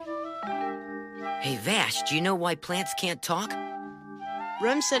Hey, Vash, do you know why plants can't talk?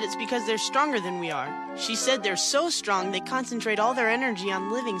 Rem said it's because they're stronger than we are. She said they're so strong they concentrate all their energy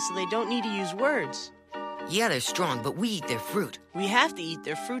on living so they don't need to use words. Yeah, they're strong, but we eat their fruit. We have to eat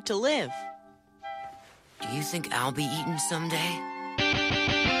their fruit to live. Do you think I'll be eaten someday?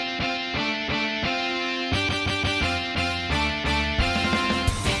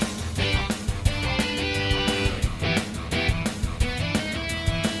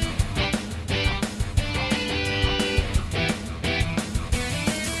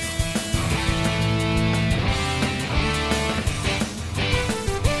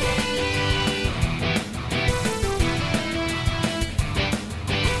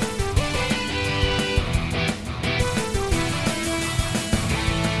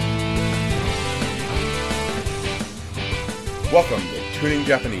 Welcome to Tuning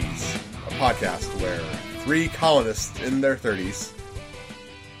Japanese, a podcast where three colonists in their 30s,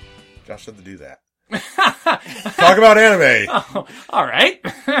 Josh said to do that, talk about anime. Oh, all right.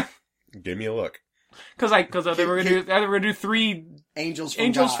 Give me a look. Because they were gonna do three Angels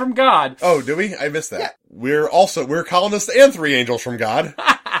from God. Oh, do we? I missed that. Yeah. We're colonists and three angels from God.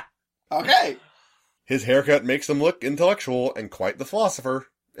 Okay. His haircut makes him look intellectual and quite the philosopher.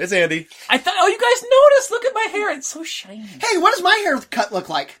 It's Andy. I thought, you guys noticed. Look at my hair. It's so shiny. Hey, what does my haircut look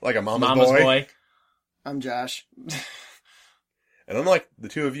like? Like a mama's boy. I'm Josh. And unlike the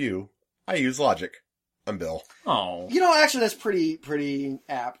two of you, I use logic. I'm Bill. Oh. You know, actually, that's pretty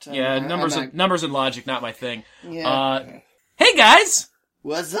apt. Yeah, numbers and logic, not my thing. Yeah. Hey, guys.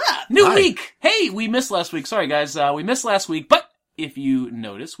 What's up? New week. Hey, we missed last week. Sorry, guys. We missed last week, but if you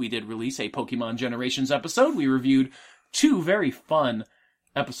notice, we did release a Pokemon Generations episode. We reviewed two very fun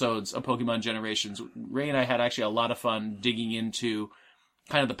episodes of Pokemon Generations. Ray and I had actually a lot of fun digging into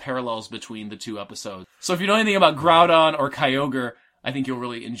kind of the parallels between the two episodes. So if you know anything about Groudon or Kyogre, I think you'll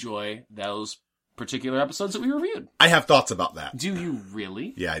really enjoy those particular episodes that we reviewed. I have thoughts about that. Do you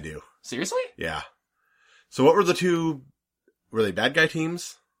really? Yeah, I do. Seriously? Yeah. So what were the two, were they bad guy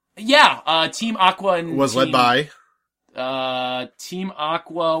teams? Yeah, Team Aqua and led by? Team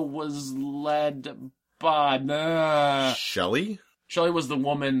Aqua was led by... Shelly? Shelly was the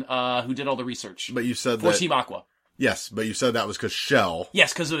woman who did all the research. But you said for Team Aqua. Yes, but you said that was because Shell.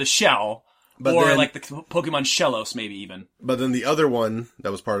 Yes, because of the shell. But or then, like the Pokemon Shellos, maybe even. But then the other one that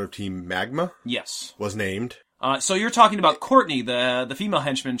was part of Team Magma? Yes. Was named? So you're talking about Courtney, the female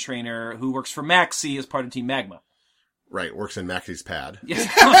henchman trainer who works for Maxie as part of Team Magma. Right, works in Maxie's pad. Yes.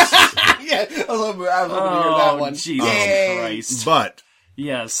 Yeah, I was hoping to hear that one. Jesus Christ. But.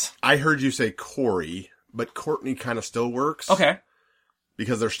 Yes. I heard you say Corey, but Courtney kind of still works. Okay.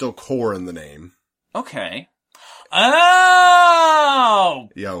 Because there's still core in the name. Okay. Oh!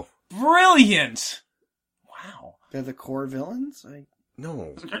 Yo. Brilliant! Wow. They're the core villains?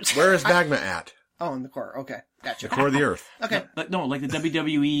 No. Where is Magma at? Oh, in the core. Okay. Gotcha. The core of the earth. Okay. No, like the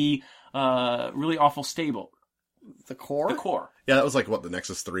WWE, really awful stable. The core? The core. Yeah, that was like, what, the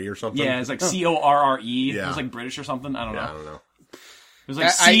Nexus 3 or something? Yeah, it's like Corre. Yeah. It was like British or something. I don't know. I don't know. It was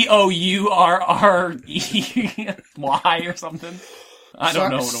like Courrey or something. I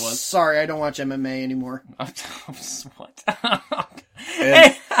don't know what it was. Sorry, I don't watch MMA anymore. What?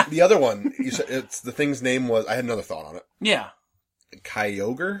 And the other one, you said it's the thing's name was, I had another thought on it. Yeah.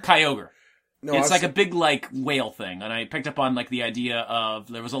 Kyogre? No, it's like a big, like, whale thing. And I picked up on, like, the idea of,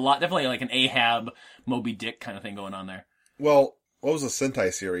 there was definitely like an Ahab, Moby Dick kind of thing going on there. Well, what was the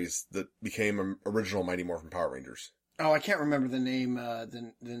Sentai series that became original Mighty Morphin Power Rangers? Oh, I can't remember the name,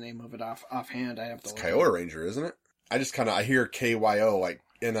 the name of it offhand. I have to look. It's Kyogre Ranger, isn't it? I just I hear KYO, like,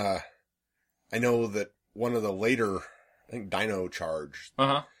 I know that one of the later, I think Dino Charge,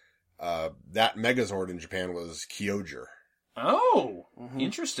 that Megazord in Japan was Kyogre. Oh,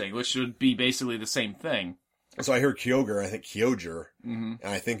 interesting, which would be basically the same thing. So I heard Kyogre, I think Kyogre, and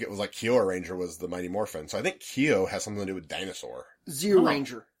I think it was like Kyoto Ranger was the Mighty Morphin. So I think Kyo has something to do with dinosaur. Zero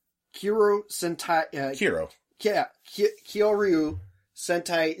Ranger. Kiro Sentai, Kiro. Yeah, Kyoryu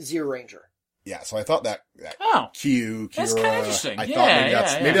Sentai Zero Ranger. Yeah, so I thought that Kyu, Kira, that's kind of interesting. I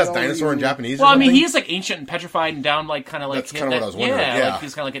thought maybe that's dinosaur in Japanese. Well, I mean, he's like ancient and petrified and down, like kind of like that's kind of what I was wondering. Yeah, like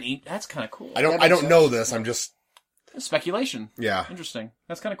he's kind of like that's kind of cool. I don't know this. I'm just speculation. Yeah, interesting.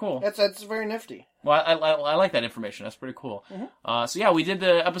 That's kind of cool. That's very nifty. Well, I like that information. That's pretty cool. So yeah, we did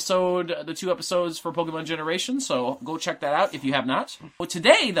the 2 episodes for Pokemon Generation. So go check that out if you have not. Well,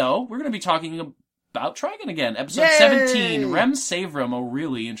 today though, we're going to be talking about Trigon again. Episode 17, Rem Savrum, a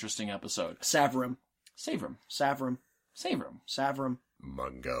really interesting episode. Savrum.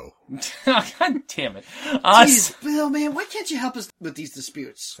 Mungo. God damn it. Jeez, Bill, man, why can't you help us with these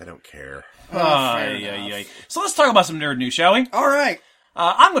disputes? I don't care. So let's talk about some nerd news, shall we? All right.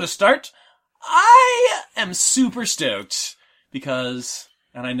 I'm going to start. I am super stoked because,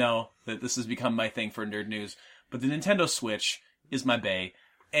 and I know that this has become my thing for Nerd News, but the Nintendo Switch is my bae,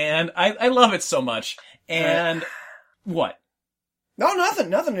 and I love it so much. And what? No,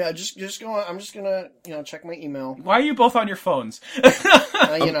 nothing. I'm just gonna check my email. Why are you both on your phones?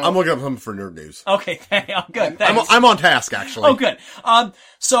 I'm looking up something for Nerd News. Okay, good. Thanks. I'm on task, actually. Oh, good.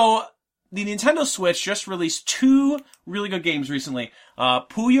 So the Nintendo Switch just released 2 really good games recently.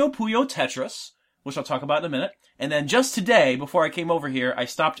 Puyo Puyo Tetris, which I'll talk about in a minute. And then just today, before I came over here, I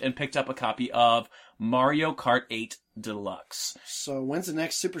stopped and picked up a copy of Mario Kart 8 Deluxe. So when's the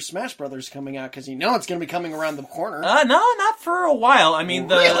next Super Smash Brothers coming out? Because it's going to be coming around the corner. No, not for a while. I mean,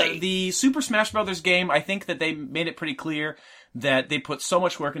 Really? the Super Smash Brothers game, I think that they made it pretty clear that they put so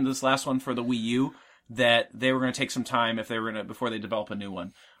much work into this last one for the Wii U that they were going to take some time before they develop a new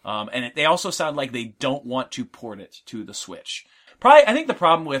one. And they also sound like they don't want to port it to the Switch. I think the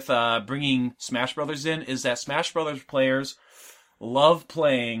problem with bringing Smash Brothers in is that Smash Brothers players love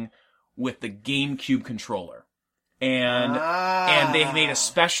playing with the GameCube controller. And they made a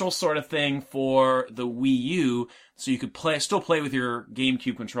special sort of thing for the Wii U so you could still play with your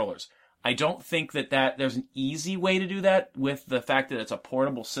GameCube controllers. I don't think that there's an easy way to do that with the fact that it's a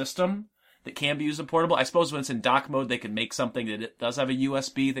portable system that can be used as portable. I suppose when it's in dock mode, they could make something that it does have a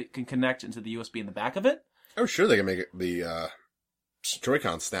USB that can connect into the USB in the back of it. I'm sure they can make it the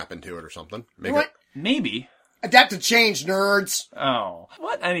Joy-Con snap into it or something. Maybe. Adapt to change, nerds. Oh.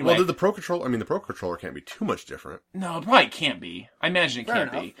 What? Anyway. Well, the Pro Controller can't be too much different. No, it probably can't be. I imagine it Fair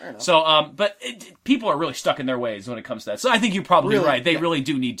can't be. enough. So, but people are really stuck in their ways when it comes to that. So I think you're probably right. They really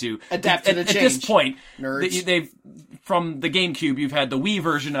do need to adapt to the change. At this point, nerds. they've from the GameCube, you've had the Wii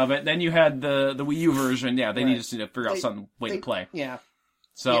version of it, then you had the Wii U version. Yeah, they need to figure out some way to play. Yeah.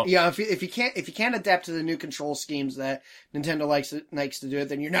 So yeah, if you can't adapt to the new control schemes that Nintendo likes to do it,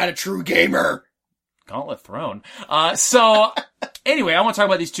 then you're not a true gamer. Gauntlet thrown. So anyway, I want to talk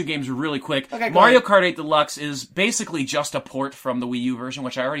about these 2 games really quick. Okay, Mario ahead. Kart 8 Deluxe is basically just a port from the Wii U version,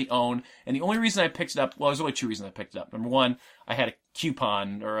 which I already own. And the only reason I picked it up, well, there's only 2 reasons I picked it up. Number 1, I had a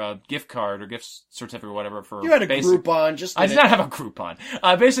coupon or a gift card or gift certificate or whatever for. You had a Groupon. I did not have a Groupon.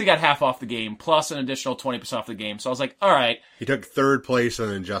 I basically got half off the game plus an additional 20% off the game. So I was like, all right. He took 3rd place in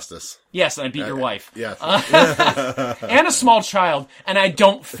Injustice. Yes, and I beat your wife. Yes. And a small child, and I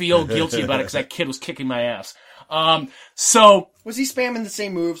don't feel guilty about it because that kid was kicking my ass. So was he spamming the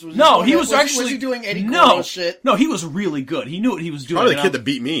same moves? Was he doing Eddie Gordo shit? No, he was really good. He knew what he was doing. Probably the kid that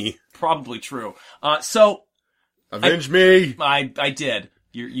beat me. Probably true. So avenge me. I did.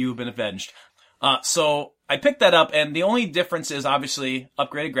 You've been avenged. So I picked that up, and the only difference is obviously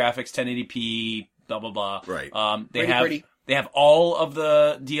upgraded graphics, 1080p, blah blah blah. Right. They have all of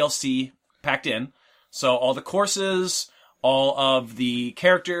the DLC packed in. So all the courses, all of the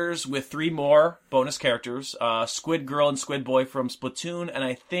characters with 3 more bonus characters, Squid Girl and Squid Boy from Splatoon, and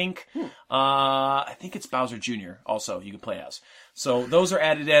I think it's Bowser Jr. also you can play as. So those are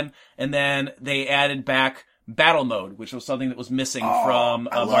added in, and then they added back Battle Mode, which was something that was missing from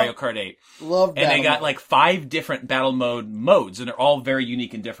Mario Kart 8. Love Battle And they got Mode. 5 different Battle Mode modes, and they're all very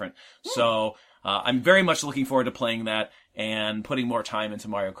unique and different. So I'm very much looking forward to playing that and putting more time into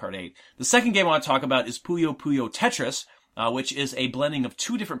Mario Kart 8. The second game I want to talk about is Puyo Puyo Tetris, which is a blending of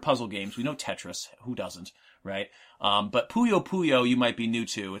 2 different puzzle games. We know Tetris. Who doesn't, right? But Puyo Puyo you might be new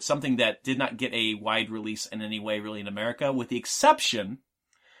to. It's something that did not get a wide release in any way really in America, with the exception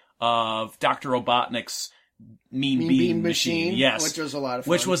of Dr. Robotnik's Mean Bean Machine. Yes. Which was a lot of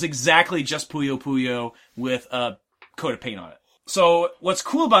fun. Which was exactly just Puyo Puyo with a coat of paint on it. So what's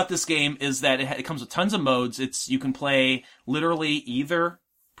cool about this game is that it comes with tons of modes. You can play literally either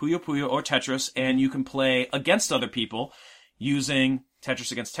Puyo Puyo or Tetris, and you can play against other people using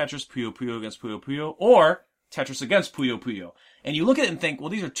Tetris against Tetris, Puyo Puyo against Puyo Puyo, or Tetris against Puyo Puyo. And you look at it and think, well,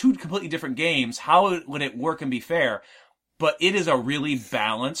 these are 2 completely different games. How would it work and be fair? But it is a really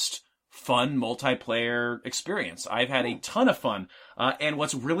balanced, fun multiplayer experience. I've had a ton of fun. And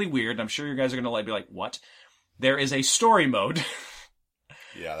what's really weird, I'm sure you guys are going to be like, what? There is a story mode.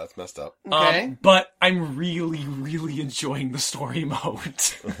 Yeah, that's messed up. Okay. But I'm really, really enjoying the story mode.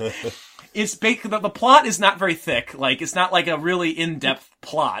 It's the plot is not very thick. Like, it's not like a really in-depth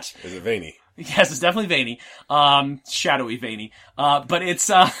plot. Is it veiny? Yes, it's definitely veiny. Shadowy veiny. But it's,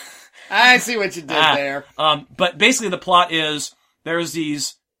 I see what you did there. But basically the plot is, there's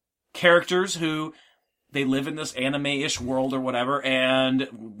these characters who, they live in this anime-ish world or whatever, and,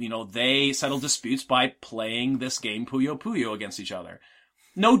 they settle disputes by playing this game Puyo Puyo against each other.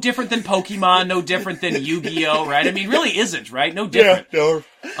 No different than Pokemon, no different than Yu-Gi-Oh, right? I mean, really isn't, right? No different. Yeah,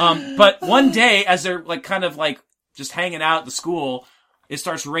 no. But one day, as they're kind of just hanging out at the school, it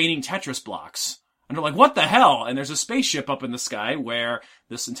starts raining Tetris blocks. And they're like, what the hell? And there's a spaceship up in the sky where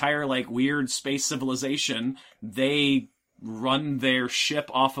this entire, like, weird space civilization, they run their ship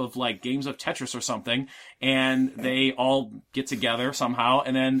off of, like, games of Tetris or something, and they all get together somehow,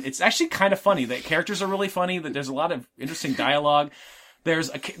 and then it's actually kind of funny. The characters are really funny, that there's a lot of interesting dialogue.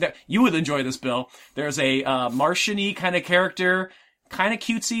 You would enjoy this, Bill. There's a Martian-y kind of character, kind of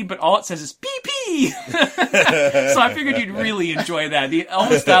cutesy, but all it says is pee-pee! So I figured you'd really enjoy that. The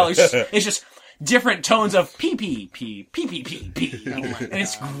whole style is just different tones of pee pee pee pee pee pee pee. And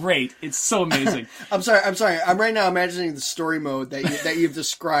it's great. It's so amazing. I'm sorry. I'm right now imagining the story mode that you've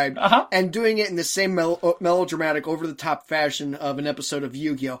described and doing it in the same melodramatic, over the top fashion of an episode of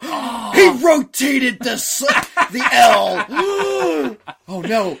Yu-Gi-Oh. He rotated the L. Oh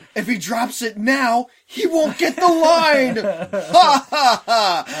no! If he drops it now, he won't get the line. Ha ha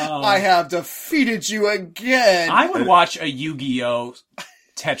ha! I have defeated you again. I would watch a Yu-Gi-Oh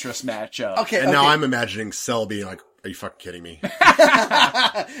Tetris matchup. Okay. Now I'm imagining Cell being like, "Are you fucking kidding me?"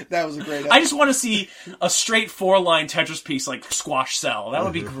 That was a great episode. I just want to see a straight 4-line Tetris piece like squash Cell. That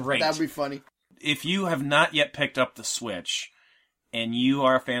would be great. That would be funny. If you have not yet picked up the Switch and you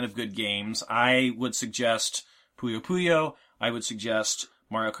are a fan of good games, I would suggest Puyo Puyo. I would suggest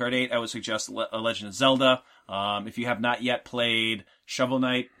Mario Kart 8. I would suggest Legend of Zelda. If you have not yet played Shovel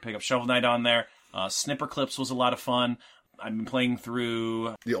Knight, pick up Shovel Knight on there. Snipper Clips was a lot of fun. I've been playing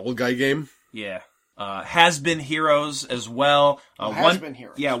through The old guy game? Yeah. Has Been Heroes as well. Has Been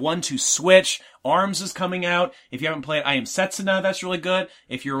Heroes. Yeah, 1 to Switch. ARMS is coming out. If you haven't played I Am Setsuna, that's really good.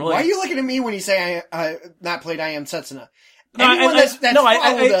 If you're really... Why are you looking at me when you say I not played I Am Setsuna? No, Anyone that's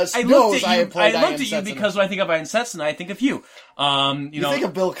followed us knows I have played I I Am looked at you Setsuna. because when I think of I Am Setsuna, I think of you. You think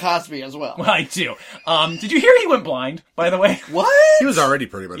of Bill Cosby as well. Well, I do. Did you hear he went blind, by the way? What? He was already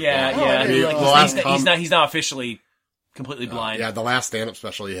pretty much Yeah, blind. yeah. I didn't realize. He's not officially completely blind. Yeah, the last stand-up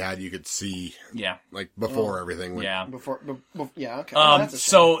special he had, you could see, Yeah. like, before everything went. Yeah. Yeah, okay. Well, that's a shame.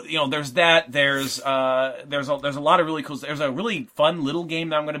 So, there's that. There's a lot of really cool. There's a really fun little game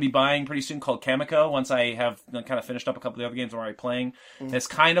that I'm going to be buying pretty soon called Kamiko. Once I have kind of finished up a couple of the other games I'm already playing, it's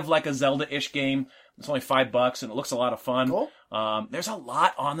kind of like a Zelda-ish game. It's only $5 and it looks a lot of fun. Cool. There's a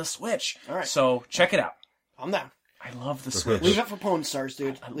lot on the Switch. All right. So check it out. I'm down. I love the Switch. Leave it for Pwn Stars,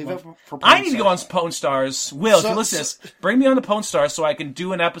 dude. Leave it for Pwn I need to go on Stars. Pwn Stars. Will, if you listen to this, bring me on the Pwn Stars so I can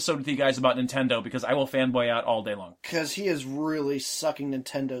do an episode with you guys about Nintendo, because I will fanboy out all day long. Because he is really sucking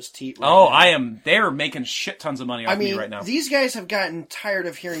Nintendo's teat right Oh, now. they're making shit tons of money off me right now. These guys have gotten tired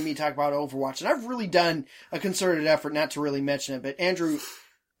of hearing me talk about Overwatch, and I've really done a concerted effort not to really mention it, but Andrew,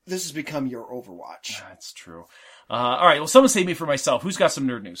 this has become your Overwatch. That's true. All right, well, someone save me for myself. Who's got some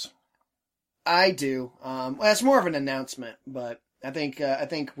nerd news? I do. Well, it's more of an announcement, but I think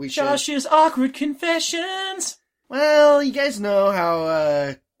we should. Josh's awkward confessions. Well, you guys know how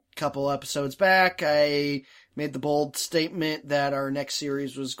a couple episodes back I made the bold statement that our next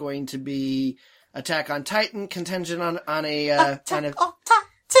series was going to be Attack on Titan, contingent on a Attack on Titan.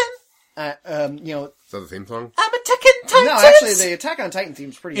 Is that the theme song? I'm attacking Titans. No, actually, the Attack on Titan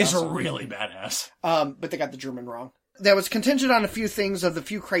theme's pretty It's awesome. really badass. But they got the German wrong. That was contingent on a few things of the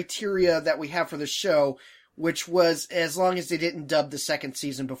few criteria that we have for the show, which was as long as they didn't dub the second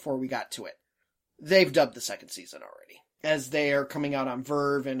season before we got to it. They've dubbed the second season already, as they are coming out on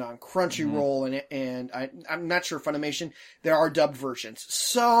Verve and on Crunchyroll, and I'm not sure Funimation. There are dubbed versions.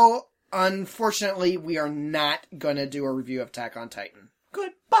 So, unfortunately, we are not going to do a review of Attack on Titan.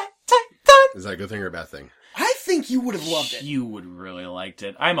 Goodbye, Titan. Is that a good thing or a bad thing? I think you would have loved it. You would really liked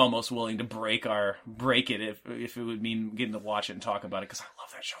it. I'm almost willing to break it if it would mean getting to watch it and talk about it, because I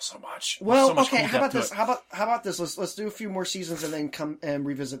love that show so much. Well, So much okay. cool How about depth this? to it. How about this? Let's do a few more seasons and then come and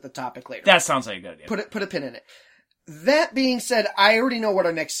revisit the topic later. That sounds like a good idea. Put a pin in it. That being said, I already know what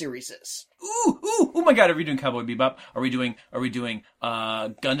our next series is. Ooh, oh my god, are we doing Cowboy Bebop? Are we doing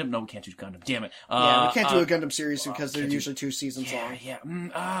Gundam? No, we can't do Gundam. Damn it. Yeah, we can't do a Gundam series because they're usually 2 seasons long. Yeah.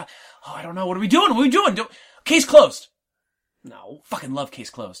 I don't know. What are we doing? Case closed. No. Fucking love Case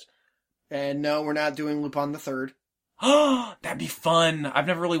Closed. And no, we're not doing Lupin the Third. Oh, that'd be fun. I've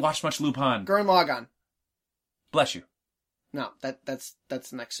never really watched much Lupin. Gurren Lagann. Bless you. No, that's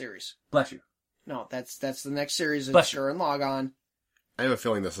the next series. Bless you. No, that's the next series. It's Bless you. Gurren Lagann. I have a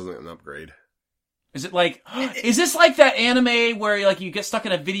feeling this isn't an upgrade. Is it like, is this like that anime where you get stuck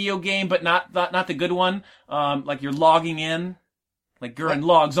in a video game, but not the good one? Like you're logging in? Like Gurren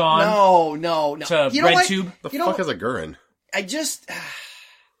logs on? No. To You know what? RedTube? The You know fuck what? is a Gurren? I just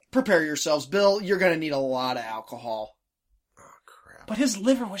prepare yourselves, Bill. You're gonna need a lot of alcohol. Oh, crap. But his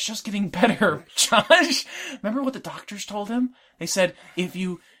liver was just getting better, Josh. Remember what the doctors told him? They said, if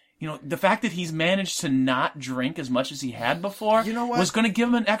you You know, the fact that he's managed to not drink as much as he had before You know what? was going to give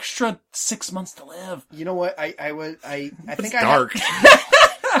him an extra 6 months to live. You know what? I think Dark.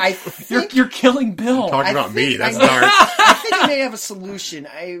 I think You're killing Bill. Talking about me, that's I- dark. I think I may have a solution.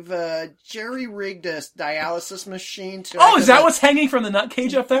 I've jerry-rigged a dialysis machine to... Oh, is that what's hanging from the nut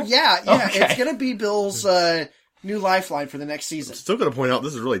cage up there? Yeah. Okay. It's gonna be Bill's new lifeline for the next season. Still going to point out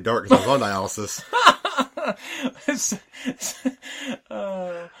this is really dark because I was on dialysis.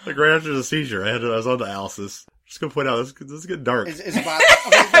 Like right after the seizure, I was on dialysis. Just going to point out this is getting dark. Is it about...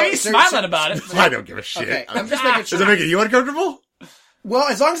 Okay, He's smiling about it. I don't give a shit. Okay, I'm just making Is sure. it making you uncomfortable? Well,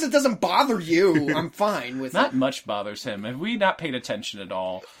 as long as it doesn't bother you, I'm fine with Not it. much bothers him. Have we not paid attention at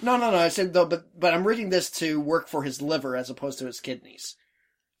all? No. I said though, but I'm rigging this to work for his liver as opposed to his kidneys.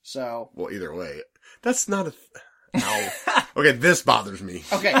 So Well, either way, that's not a. Ow. Okay, this bothers me.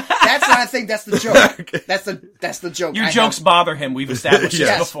 okay, that's not a thing. That's the joke. Okay. That's the joke. Your I jokes have- bother him. We've established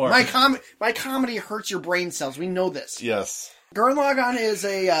Yes. this before. My comedy hurts your brain cells. We know this. Yes. Gurren Lagann is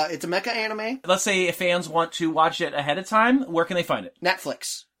it's a mecha anime. Let's say if fans want to watch it ahead of time, where can they find it?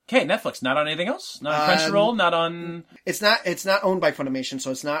 Netflix. Okay, Netflix. Not on anything else? Not on Crunchyroll? Not on... It's not owned by Funimation,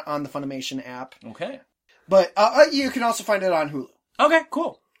 so it's not on the Funimation app. Okay. But you can also find it on Hulu. Okay,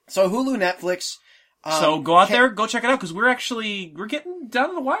 cool. So Hulu, Netflix. So go out there, go check it out, because we're getting down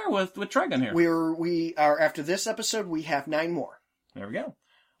to the wire with Trigun here. We are after this episode. We have 9 more. There we go.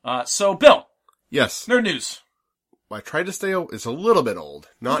 So Bill, Yes. nerd news. I tried to stay. It's a little bit old,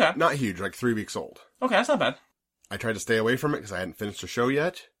 Okay. not huge, like 3 weeks old. Okay, that's not bad. I tried to stay away from it because I hadn't finished the show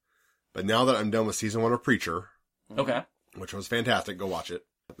yet. But now that I'm done with season 1 of Preacher, Okay. which was fantastic, go watch it.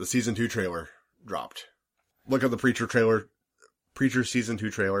 The season 2 trailer dropped. Look at the Preacher season 2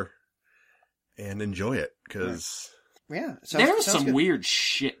 trailer, and enjoy it because Yeah. There's some good. weird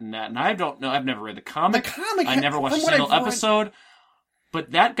shit in that, and I don't know. I've never read the comic. The comic, I never watched a from what single I've read- episode,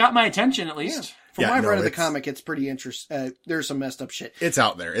 but that got my attention at least. From Yeah, what I've no, read of the it's- comic, it's pretty interesting. There's some messed up shit. it's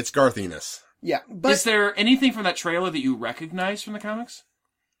out there. It's Garth Ennis. Yeah, but Is there anything from that trailer that you recognize from the comics?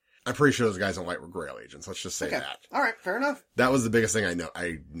 I'm pretty sure those guys don't like Grail agents. Let's just say okay. that. All right, fair enough. That was the biggest thing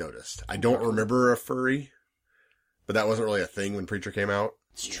I noticed. I don't remember a furry, but that wasn't really a thing when Preacher came out.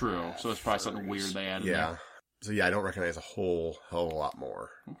 It's true. So it's probably something weird they added. Yeah. So yeah, I don't recognize a whole hell of a lot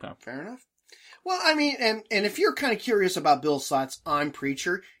more. There. Okay. Fair enough. Well, I mean, and if you're kind of curious about Bill's thoughts on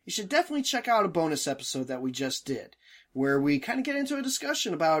Preacher, you should definitely check out a bonus episode that we just did, where we kind of get into a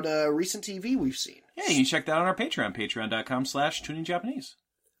discussion about recent TV we've seen. Yeah, you can check that on our Patreon, patreon.com/tuningjapanese.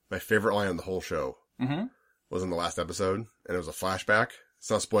 My favorite line on the whole show was in the last episode, and it was a flashback. It's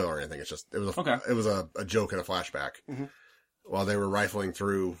not a spoiler or anything. It's just it was a joke in a flashback. Mm-hmm. While they were rifling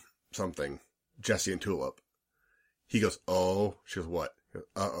through something, Jesse and Tulip, he goes, "Oh," she goes, "What?" He goes,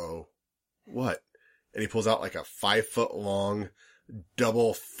 "Uh-oh, what?" And he pulls out like a 5-foot long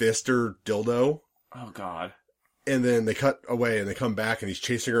double fister dildo. Oh God. And then they cut away and they come back and he's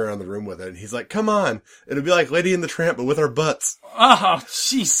chasing her around the room with it. And he's like, "Come on. It'll be like Lady and the Tramp, but with our butts." Oh,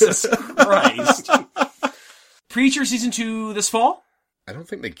 Jesus Christ. Preacher season 2 this fall? I don't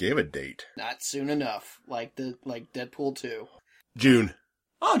think they gave a date. Not soon enough, like Deadpool 2. June.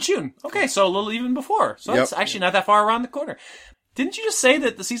 Oh, June. Okay, so a little even before. So Yep. it's actually not that far around the corner. Didn't you just say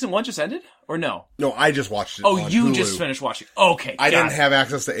that the season 1 just ended? Or no? No, I just watched it. Oh, on you Hulu. just finished watching. Okay, I got didn't it. have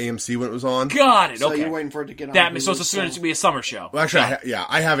access to AMC when it was on. Got it, So okay. you're waiting for it to get on. That means, so Hulu, it's going to be a summer show. Well, actually,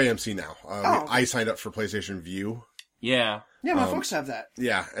 I have AMC now. Oh. I signed up for PlayStation View. Yeah. Yeah, my folks have that.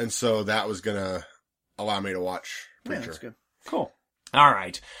 Yeah, and so that was gonna allow me to watch Yeah, Preacher. that's good. Cool. All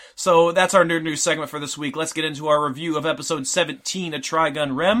right. So that's our Nerd News segment for this week. Let's get into our review of episode 17 of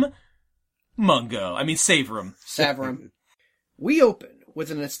Trigun Rem. Saverum. Savram. We open with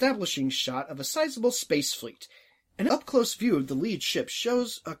an establishing shot of a sizable space fleet. An up-close view of the lead ship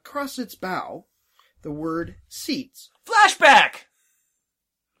shows across its bow the word Seeds. Flashback!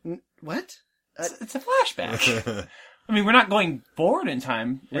 What? It's a flashback. I mean, we're not going forward in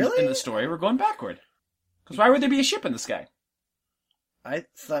time in Really? the story. We're going backward. Because why would there be a ship in the sky? I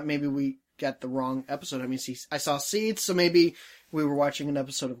thought maybe we got the wrong episode. I mean, see, I saw Seeds, so maybe we were watching an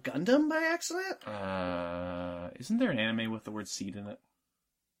episode of Gundam by accident? Isn't there an anime with the word seed in it?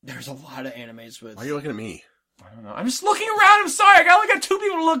 There's a lot of animes with... Why are you looking at me? I don't know. I'm just looking around. I'm sorry. I gotta look at 2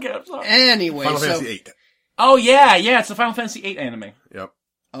 people to look at. I'm sorry. Anyway, Final so... Fantasy VIII. Oh, yeah. It's the Final Fantasy VIII anime. Yep.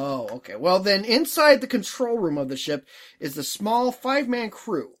 Oh, okay. Well, then inside the control room of the ship is the small 5-man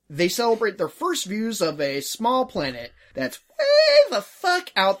crew. They celebrate their first views of a small planet that's way the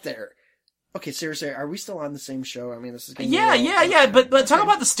fuck out there. Okay, seriously, are we still on the same show? I mean, this is getting Yeah. But talk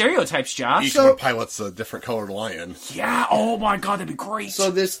about the stereotypes, Josh. Each one pilots a different colored lion. Yeah. Oh my God, that'd be great.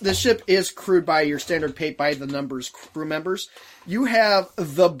 So this ship is crewed by your standard paint by the numbers crew members. You have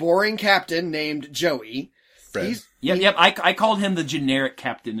the boring captain named Joey. Fred. Yep. I called him the generic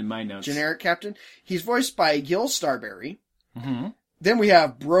captain in my notes. Generic captain. He's voiced by Gil Starberry. Mm-hmm. Then we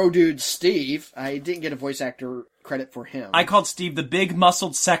have bro dude Steve. I didn't get a voice actor credit for him. I called Steve the big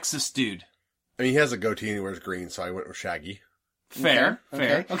muscled sexist dude. I mean, he has a goatee and he wears green, so I went with Shaggy. Fair.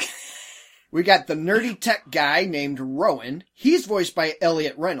 Okay. Okay. We got the nerdy tech guy named Rowan. He's voiced by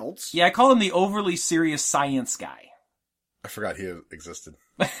Elliot Reynolds. Yeah, I call him the overly serious science guy. I forgot he existed.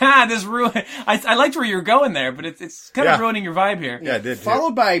 This ruin. I liked where you were going there, but it's kind of ruining your vibe here. Yeah, I did.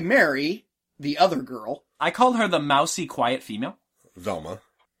 Followed by Mary, the other girl. I called her the mousy, quiet female. Velma.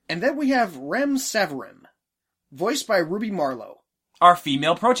 And then we have Rem Severin, voiced by Ruby Marlowe. Our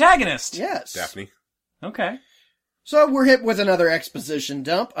female protagonist. Yes. Daphne. Okay. So we're hit with another exposition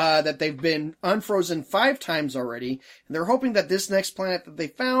dump, that they've been unfrozen 5 times already, and they're hoping that this next planet that they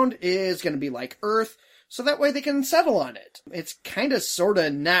found is going to be like Earth, so that way they can settle on it. It's kind of sort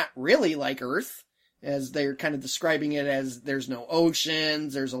of not really like Earth, as they're kind of describing it as there's no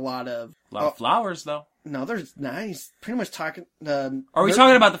oceans, there's a lot of flowers, though. No, there's not. He's pretty much talking... Are we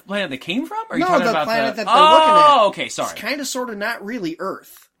talking about the planet they came from? Or are you no, talking the about planet that they're looking at. Oh, okay, sorry. It's kind of sort of not really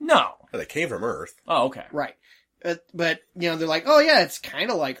Earth. No. Oh, they came from Earth. Oh, okay. Right. But, you know, they're like, oh yeah, it's kind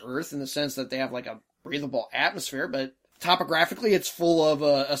of like Earth in the sense that they have like a breathable atmosphere, but topographically it's full of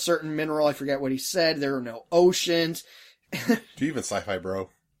a certain mineral. I forget what he said. There are no oceans. Do you even sci-fi, bro?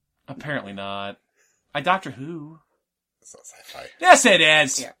 Apparently not. I Doctor Who. It's not sci-fi. Yes, it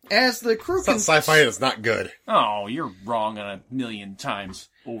is. Yeah. As the crew It's not sci-fi and it's not good. Oh, you're wrong on a million times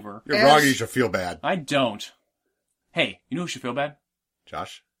over. You're wrong and you should feel bad. I don't. Hey, you know who should feel bad?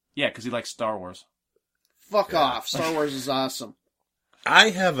 Josh? Yeah, because he likes Star Wars. Fuck off. Star Wars is awesome.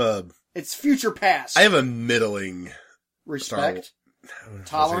 It's future past. I have a middling... Respect.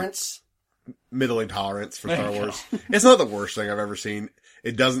 Tolerance. Middling tolerance for Star Wars. It's not the worst thing I've ever seen.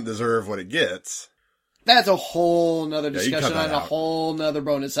 It doesn't deserve what it gets. That's a whole nother discussion on a out. whole nother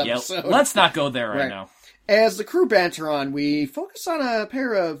bonus episode. Let's not go there right now. As the crew banter on, we focus on a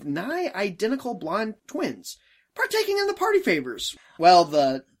pair of nigh identical blonde twins, partaking in the party favors. Well,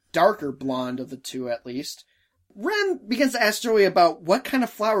 the darker blonde of the two, at least. Ren begins to ask Joey about what kind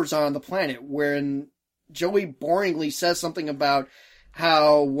of flowers are on the planet, when Joey boringly says something about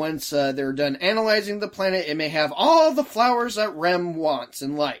how once they're done analyzing the planet, it may have all the flowers that Rem wants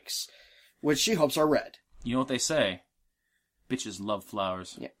and likes, which she hopes are red. You know what they say? Bitches love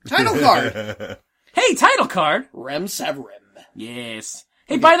flowers. Yeah. Title card! Hey, title card! Rem Severin. Yes.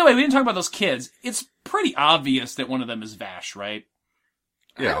 Hey, by the way, we didn't talk about those kids. It's pretty obvious that one of them is Vash, right?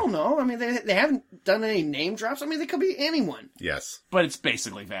 Yeah. I don't know. I mean, they haven't done any name drops. I mean, they could be anyone. Yes. But it's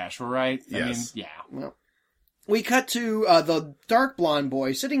basically Vash, right? Yes. I mean, yeah. Well, we cut to the dark blonde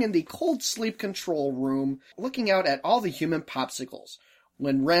boy sitting in the cold sleep control room, looking out at all the human popsicles.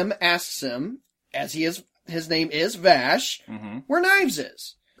 When Rem asks him, as his name is Vash, where Knives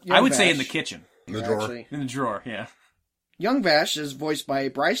is. I would say in the kitchen. In the drawer. Actually, In the drawer, yeah. young Vash is voiced by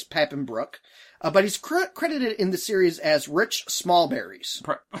Bryce Papenbrook, but he's credited in the series as Rich Smallberries.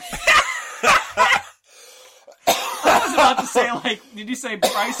 I was about to say, like, did you say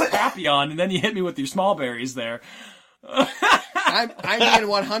Bryce Papillon, and then you hit me with your Smallberries there. I'm being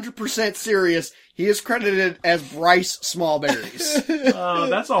 100% serious. He is credited as Bryce Smallberries. Oh,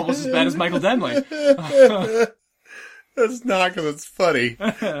 that's almost as bad as Michael Denley. That's not because it's funny.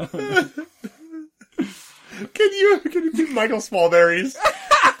 Can you be Michael Smallberries?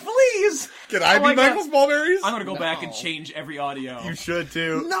 Please! Can I be Michael Smallberries? I'm gonna go back and change every audio. You should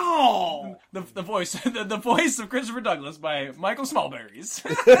too. No! The voice the voice of Christopher Douglas by Michael Smallberries.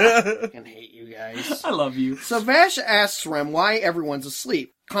 I fucking hate you guys. I love you. So Vash asks Rem why everyone's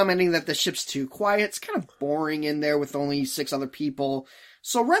asleep, commenting that the ship's too quiet. It's kind of boring in there with only 6 other people.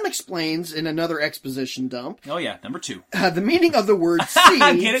 So Rem explains in another exposition dump. Oh yeah, number 2. The meaning of the word seeds.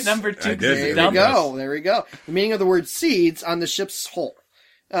 Get it, number 2. I did. There we go. The meaning of the word seeds on the ship's hull.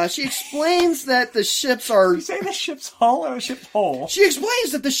 She explains that the ships are... You say the ship's hull or a ship's hole? She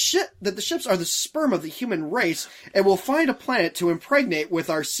explains that the ships are the sperm of the human race and will find a planet to impregnate with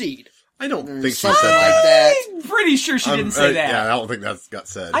our seed. I don't think she Something said like that. that. I'm pretty sure she didn't say that. Yeah, I don't think that got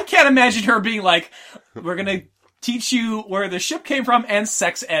said. I can't imagine her being like, we're gonna teach you where the ship came from and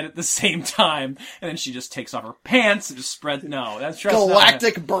sex ed at the same time. And then she just takes off her pants and just spread... No, that's...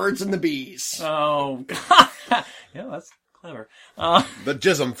 Galactic birds and the bees. Oh, God. Yeah, that's clever. The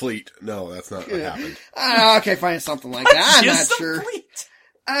Jism Fleet. No, that's not what happened. Okay, fine, something like that. I'm not sure. Fleet.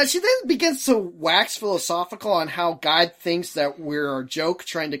 She then begins to wax philosophical on how God thinks that we're a joke,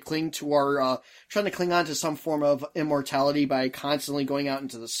 trying to cling on to some form of immortality by constantly going out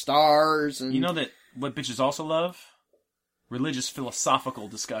into the stars. And You know that what bitches also love? Religious philosophical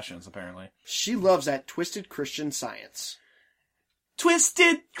discussions, apparently. she loves that twisted Christian science.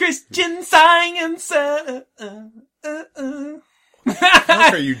 Twisted Christian Science. What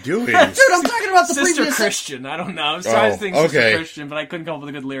are you doing? Dude, I'm talking about the Sister previous... Christian. I don't know. I was trying to think Sister okay. Christian, but I couldn't come up with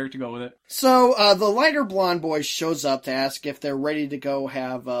a good lyric to go with it. So, the lighter blonde boy shows up to ask if they're ready to go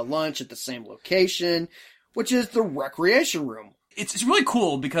have lunch at the same location, which is the recreation room. It's really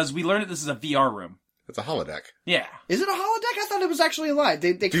cool because we learned that this is a VR room. It's a holodeck. Yeah. Is it a holodeck? I thought it was actually alive.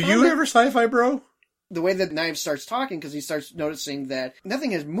 They Do you ever sci-fi, bro? The way that Knives starts talking, because he starts noticing that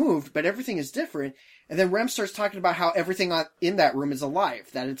nothing has moved, but everything is different. And then Rem starts talking about how everything in that room is alive,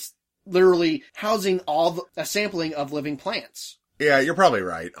 that it's literally housing a sampling of living plants. Yeah, you're probably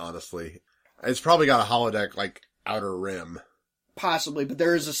right, honestly. It's probably got a holodeck, like, Outer Rim. Possibly, but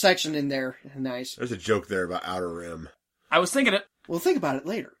there is a section in there. Nice. There's a joke there about Outer Rim. I was thinking it. We'll think about it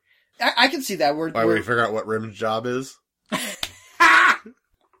later. I can see that. Why would you figure out what Rim's job is?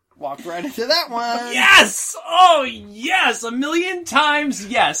 Walked right into that one. Yes! Oh, yes! 1,000,000 times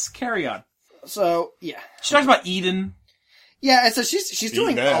yes. Carry on. So, yeah. She talks about Eden. Yeah, and so she's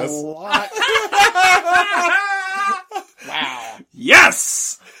doing a ass. lot. Wow.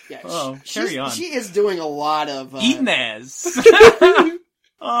 Yes! Yeah, Oh, carry on. She is doing a lot of... Eden as.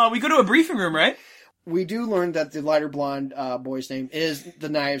 We go to a briefing room, right? We do learn that the lighter blonde boy's name is the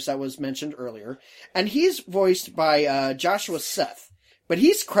Knives that was mentioned earlier. And he's voiced by Joshua Seth. But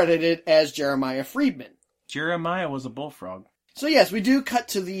he's credited as Jeremiah Friedman. Jeremiah was a bullfrog. So yes, we do cut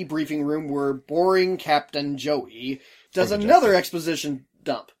to the briefing room where boring Captain Joey does another exposition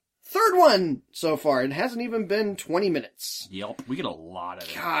dump. Third one so far. It hasn't even been 20 minutes. Yep, we get a lot of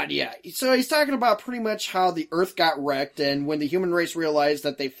it. God, yeah. So he's talking about pretty much how the Earth got wrecked, and when the human race realized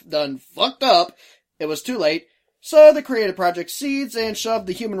that they've done fucked up, it was too late. So they created Project Seeds and shoved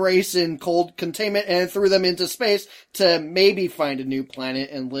the human race in cold containment and threw them into space to maybe find a new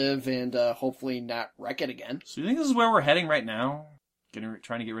planet and live and hopefully not wreck it again. So you think this is where we're heading right now?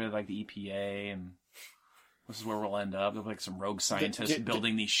 Trying to get rid of like the EPA, and this is where we'll end up. There'll be like some rogue scientists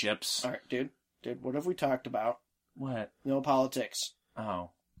building these ships. Alright, dude, what have we talked about? What? No politics. Oh,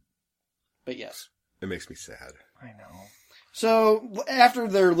 But yes. It makes me sad. I know. So, after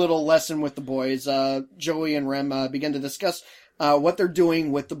their little lesson with the boys, Joey and Rem begin to discuss what they're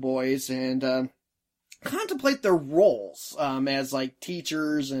doing with the boys and contemplate their roles as, like,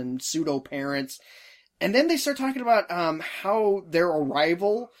 teachers and pseudo-parents. And then they start talking about how their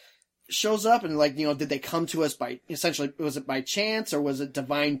arrival shows up and, like, you know, did they come to us by, essentially, was it by chance or was it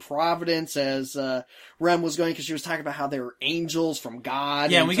divine providence as Rem was going, because she was talking about how they were angels from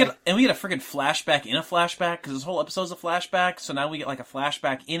God. Yeah, and we get a freaking flashback in a flashback, because this whole episode's a flashback, so now we get like a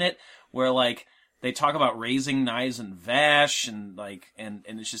flashback in it where like they talk about raising Knives and Vash and like and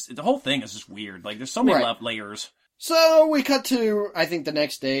it's just the whole thing is just weird. Like there's so many layers. So we cut to, I think, the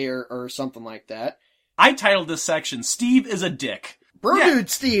next day or something like that. I titled this section "Steve is a Dick." Dude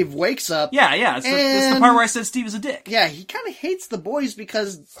Steve wakes up. Yeah. It's the part where I said Steve is a dick. Yeah, he kind of hates the boys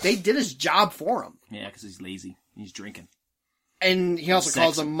because they did his job for him. Yeah, because he's lazy. He's drinking. And he also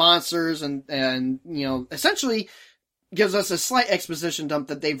calls them monsters and, you know, essentially gives us a slight exposition dump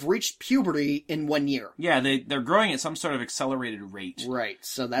that they've reached puberty in 1 year. Yeah, they're growing at some sort of accelerated rate. Right,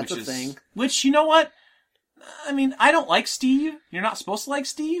 so that's a thing. Which, you know what? I mean, I don't like Steve. You're not supposed to like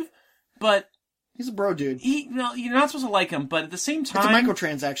Steve, but... He's a bro dude. You're not supposed to like him, but at the same time... It's a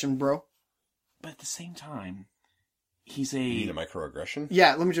microtransaction, bro. But at the same time, he's a... You need a microaggression?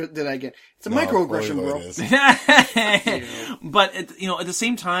 Yeah, let me do that again. It's a microaggression, bro. But, at the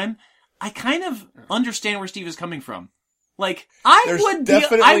same time, I kind of understand where Steve is coming from. Like, I would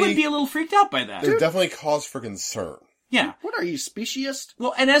be a little freaked out by that. There's definitely cause for concern. Yeah. What are you, speciesist?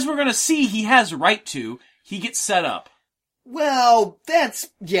 Well, and as we're gonna see, he has right to. He gets set up. Well,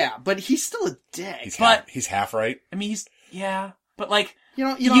 but he's still a dick. He's half right. I mean, but like,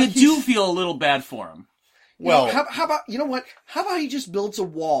 you do feel a little bad for him. Well, how about, you know what? How about he just builds a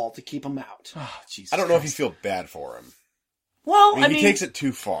wall to keep him out? Oh, Jesus I don't know if you feel bad for him. Well, I mean, he takes it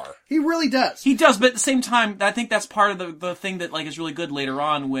too far. He really does. He does, but at the same time, I think that's part of the thing that like is really good later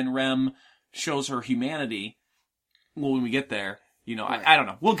on when Rem shows her humanity. Well, when we get there, you know, right. I don't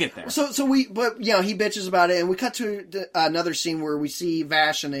know. We'll get there. So he bitches about it, and we cut to another scene where we see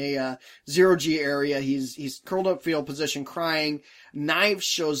Vash in a zero-G area. He's curled up fetal position, crying. Knives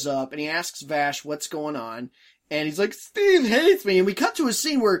shows up, and he asks Vash what's going on. And he's like, Steve hates me. And we cut to a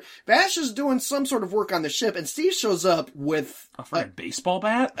scene where Vash is doing some sort of work on the ship, and Steve shows up with a baseball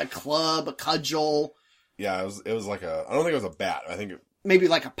bat, a club, a cudgel. Yeah, it was like I don't think it was a bat. I think maybe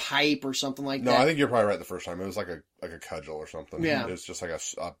like a pipe or something like that. No, I think you're probably right the first time. It was like a cudgel or something. Yeah. It was just like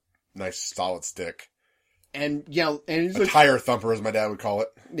a nice solid stick. And, you know, and he's a tire thumper, as my dad would call it.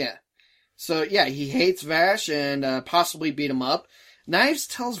 Yeah. So, yeah, he hates Vash and possibly beat him up. Knives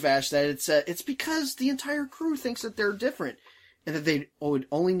tells Vash that it's because the entire crew thinks that they're different and that they would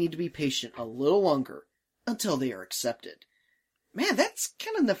only need to be patient a little longer until they are accepted. Man, that's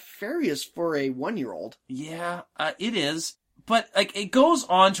kind of nefarious for a 1-year-old. Yeah, it is. But, like, it goes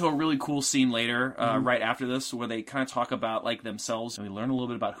on to a really cool scene later, right after this, where they kind of talk about, like, themselves, and we learn a little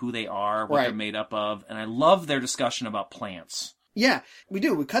bit about who they are, what they're made up of, and I love their discussion about plants. Yeah, we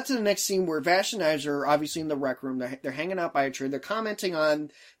do. We cut to the next scene where Vash and Knives are obviously in the rec room. They're hanging out by a tree. They're commenting on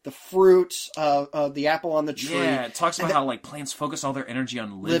the fruit of the apple on the tree. Yeah, it talks about how, like, plants focus all their energy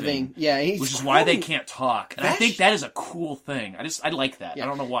on living. Yeah, which is why they can't talk. And I think that is a cool thing. I like that. Yeah. I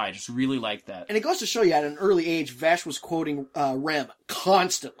don't know why. I just really like that. And it goes to show you, at an early age, Vash was quoting Rem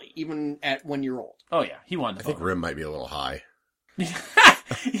constantly, even at 1-year-old. Oh, yeah. He wanted to I think Rem might be a little high.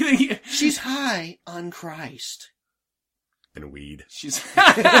 She's high on Christ. And weed.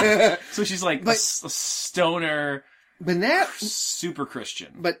 So she's like a stoner, but super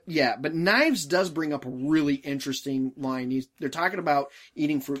Christian. But Knives does bring up a really interesting line. They're talking about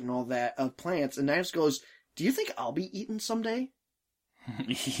eating fruit and all that of plants, and Knives goes, "Do you think I'll be eaten someday?"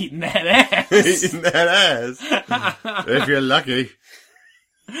 Eating that ass. Eating that ass. If you're lucky.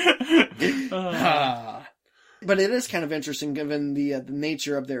 But it is kind of interesting given the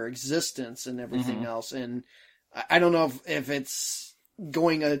nature of their existence and everything else, and I don't know if it's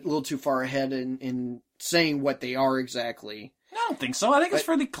going a little too far ahead in saying what they are exactly. I don't think so. I think it's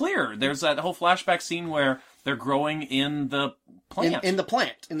fairly clear. There's that whole flashback scene where they're growing in the plant. In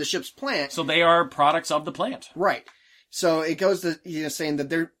the ship's plant. So they are products of the plant. Right. So it goes to saying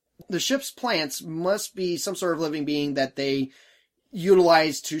that the ship's plants must be some sort of living being that they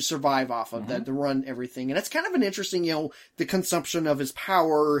utilize to survive off of, that to run everything. And it's kind of an interesting, the consumption of his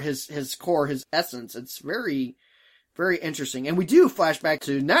power, his core, his essence. It's very, very interesting. And we do flashback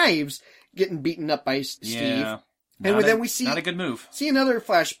to Knives getting beaten up by Steve. Yeah. And then we see... Not a good move. See another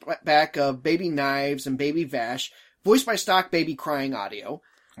flashback of Baby Knives and Baby Vash, voiced by stock baby crying audio,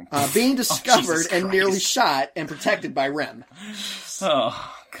 being discovered and nearly shot and protected by Rem.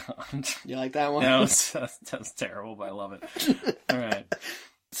 Oh, God. You like that one? That was terrible, but I love it. All right.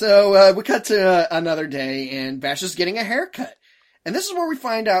 So we cut to another day, and Vash is getting a haircut. And this is where we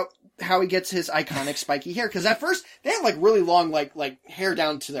find out how he gets his iconic spiky hair. Because at first, they have like really long like hair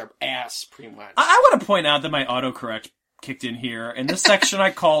down to their ass, pretty much. I want to point out that my autocorrect kicked in here. In this section,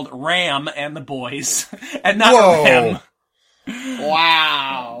 I called Ram and the boys, and not Rem.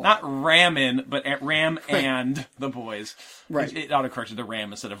 Wow. Not Ramin, but Ram and the boys. Right. It autocorrected the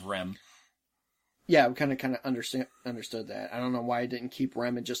Ram instead of Rem. Yeah, we kind of understood that. I don't know why I didn't keep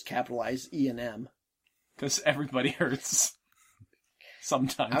Rem and just capitalize E and M. Because everybody hurts.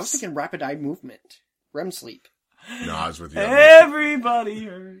 Sometimes. I was thinking rapid eye movement. REM sleep. No, I was with you. Everybody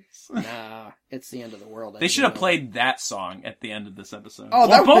hurts. Nah, it's the end of the world. They should have played that song at the end of this episode. Oh,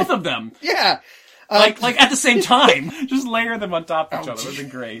 well, both of them. Yeah. Like at the same time. Just layer them on top of each other. It would have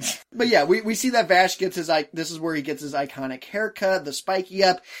been great. But yeah, we see that Vash gets this is where he gets his iconic haircut, the spiky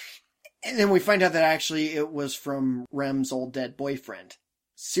up. And then we find out that actually it was from Rem's old dead boyfriend.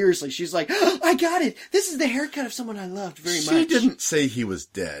 Seriously, she's like, oh, I got it! This is the haircut of someone I loved very much. She didn't say he was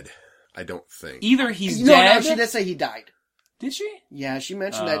dead, I don't think. Either he's dead... No, she did say he died. Did she? Yeah, she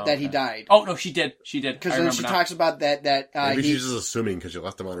mentioned that he died. Oh, no, she did. She did. Because then she talks about that maybe she's just assuming because you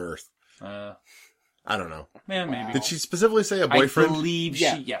left him on Earth. I don't know. Yeah, maybe. Did she specifically say a boyfriend? I believe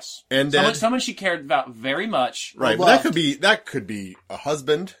yes. And someone she cared about very much. Right, but that could be a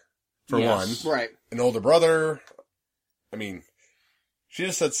husband, for one. Right. An older brother. I mean... She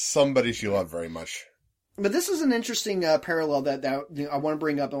just said somebody she loved very much. But this is an interesting parallel that I want to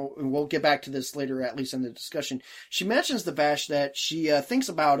bring up, and we'll get back to this later, at least in the discussion. She mentions the Vash that she thinks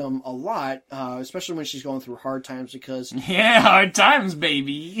about him a lot, especially when she's going through hard times, because... Yeah, hard times,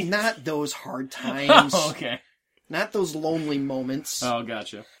 baby! Not those hard times. Oh, okay. Not those lonely moments. Oh,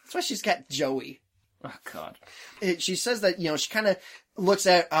 gotcha. That's why she's got Joey. Oh, God. She says that, she kind of looks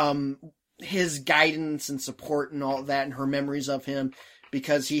at his guidance and support and all that, and her memories of him,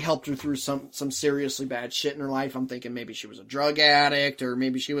 because he helped her through some seriously bad shit in her life. I'm thinking maybe she was a drug addict, or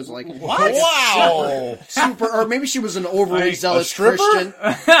maybe she was like... What? Wow! Or maybe she was an overly zealous Christian.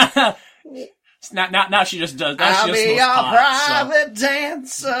 Now she just does... I'll be a private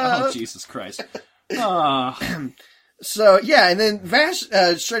dancer. Oh, Jesus Christ. So, yeah, and then Vash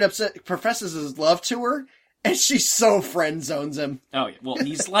straight up professes his love to her, and she so friend zones him. Oh, yeah. Well,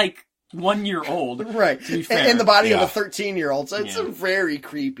 he's like 1 year old. Right. To be fair. In the body of a 13-year-old, so it's Yeah. very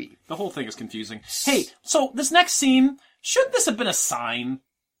creepy. The whole thing is confusing. Hey, so this next scene, should this have been a sign?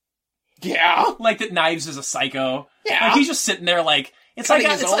 Yeah. Like that Knives is a psycho? Yeah. Like he's just sitting there like, it's Cutting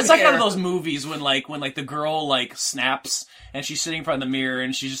like his it's own like one hair. of those movies when the girl like snaps and she's sitting in front of the mirror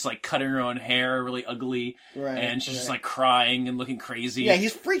and she's just like cutting her own hair really ugly. Right, And she's just right. like crying and looking crazy. Yeah,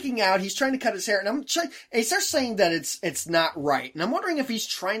 he's freaking out. He's trying to cut his hair, and he starts saying that it's not right. And I'm wondering if he's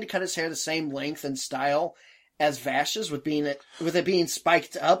trying to cut his hair the same length and style as Vash's, with it being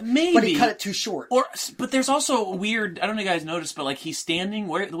spiked up. Maybe. But he cut it too short. But there's also a weird, I don't know if you guys noticed, but like he's standing,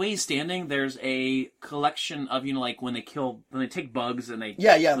 the way he's standing, there's a collection of, like when they take bugs and they...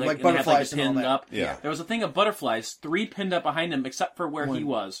 Yeah, like and they have, butterflies it and all pinned that. up. Yeah. There was a thing of butterflies, 3 pinned up behind him, except for where he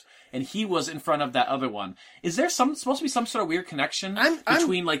was. And he was in front of that other one. Is there supposed to be some sort of weird connection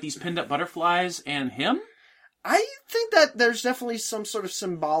between like these pinned up butterflies and him? I think that there's definitely some sort of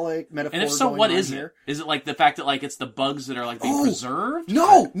symbolic metaphor. And if so, going what on is here. it? Is it like the fact that like it's the bugs that are like being preserved?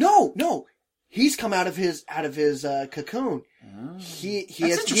 No. He's come out of his cocoon. He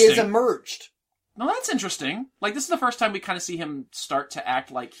has emerged. No, that's interesting. Like this is the first time we kind of see him start to act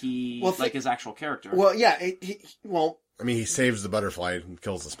like his actual character. Well, yeah. I mean, he saves the butterfly and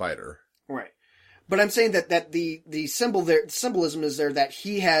kills the spider. Right. But I'm saying that the symbolism is there that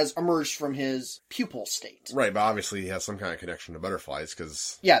he has emerged from his pupal state. Right, but obviously he has some kind of connection to butterflies,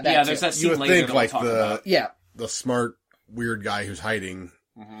 because... there's that scene you would later think that like we'll talk about. the smart, weird guy who's hiding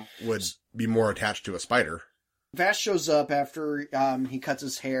would be more attached to a spider. Vash shows up after he cuts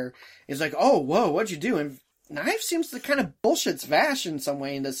his hair. He's like, "Oh, whoa, what'd you do?" And Knife seems to kind of bullshits Vash in some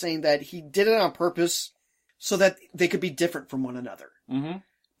way into saying that he did it on purpose so that they could be different from one another. Mm-hmm.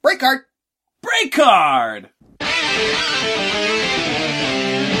 Break card! Break card!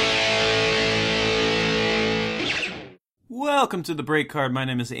 Welcome to the break card. My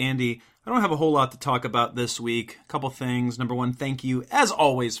name is Andy. I don't have a whole lot to talk about this week. A couple things. Number one, thank you, as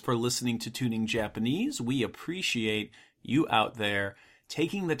always, for listening to Tuning Japanese. We appreciate you out there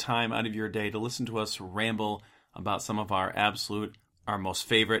taking the time out of your day to listen to us ramble about some of our most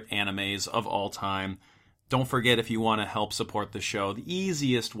favorite animes of all time. Don't forget, if you want to help support the show, the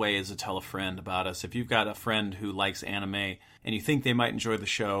easiest way is to tell a friend about us. If you've got a friend who likes anime and you think they might enjoy the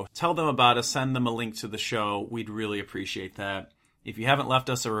show, tell them about us, send them a link to the show. We'd really appreciate that. If you haven't left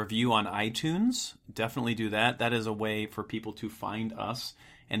us a review on iTunes, definitely do that. That is a way for people to find us,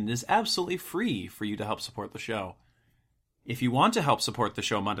 and it is absolutely free for you to help support the show. If you want to help support the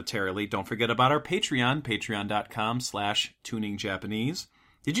show monetarily, don't forget about our Patreon, patreon.com/tuningjapanese.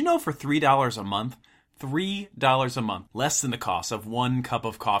 Did you know for $3 a month, $3 a month, less than the cost of 1 cup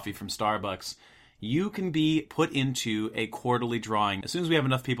of coffee from Starbucks, you can be put into a quarterly drawing. As soon as we have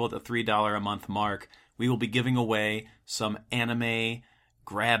enough people at the $3 a month mark, we will be giving away some anime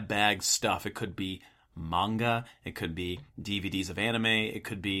grab bag stuff. It could be manga, it could be DVDs of anime, it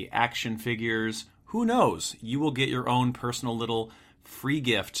could be action figures. Who knows? You will get your own personal little free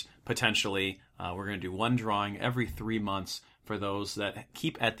gift, potentially. We're going to do 1 drawing every 3 months for those that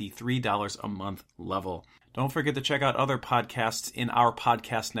keep at the $3 a month level. Don't forget to check out other podcasts in our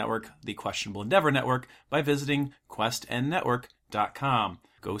podcast network, the Questionable Endeavor Network, by visiting questendnetwork.com.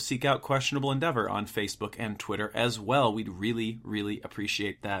 Go seek out Questionable Endeavor on Facebook and Twitter as well. We'd really, really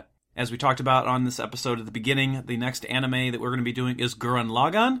appreciate that. As we talked about on this episode at the beginning, the next anime that we're going to be doing is Gurren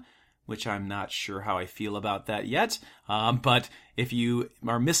Lagann, which I'm not sure how I feel about that yet. But if you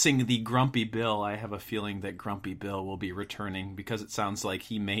are missing the Grumpy Bill, I have a feeling that Grumpy Bill will be returning because it sounds like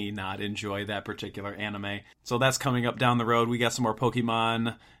he may not enjoy that particular anime. So that's coming up down the road. We got some more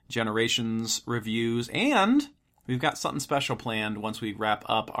Pokemon Generations reviews, and we've got something special planned once we wrap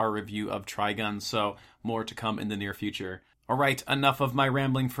up our review of Trigun, so more to come in the near future. All right, enough of my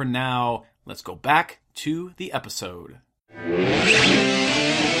rambling for now. Let's go back to the episode.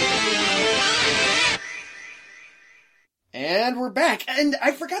 And we're back. And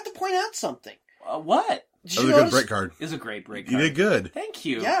I forgot to point out something. What? That was a good break card. It's a great break You card. did good. Thank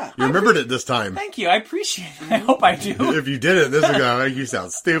you. Yeah. You remembered it this time. Thank you. I appreciate it. I hope I do. If you didn't, this is going to make you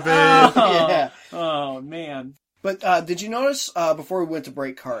sound stupid. Yeah. Oh, man. But did you notice, before we went to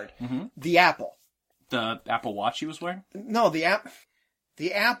break card, the apple? The Apple Watch he was wearing? No, the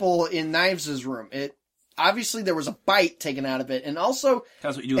apple in Knives' room. Obviously there was a bite taken out of it, and also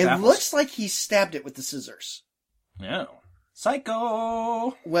That's what you do with it apples. looks like he stabbed it with the scissors. No.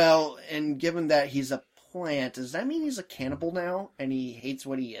 Psycho! Well, and given that he's a plant, does that mean he's a cannibal now, and he hates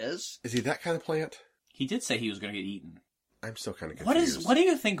what he is? Is he that kind of plant? He did say he was going to get eaten. I'm still kind of confused. What do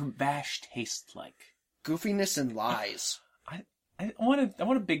you think Vash tastes like? Goofiness and lies. I want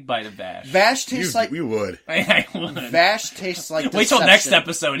a big bite of Vash. Vash tastes like... We would. I would. Vash tastes like Wait till deception. next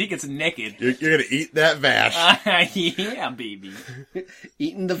episode. He gets naked. You're going to eat that Vash. Yeah, baby.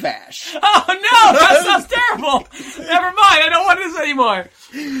 Eating the Vash. Oh, no! That sounds terrible! Never mind. I don't want this anymore.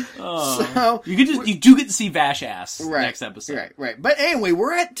 Oh. So, you do get to see Vash ass next episode. Right. But anyway,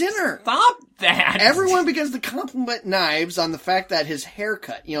 we're at dinner. Stop that! Everyone begins to compliment Knives on the fact that his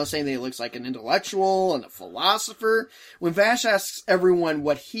haircut, saying that he looks like an intellectual and a philosopher. When Vash asks everyone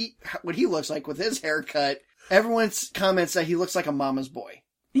what he looks like with his haircut, everyone comments that he looks like a mama's boy.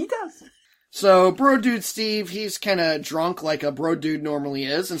 He does. So, bro dude Steve, he's kind of drunk like a bro dude normally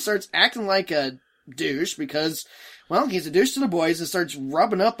is and starts acting like a douche because, well, he's a douche to the boys and starts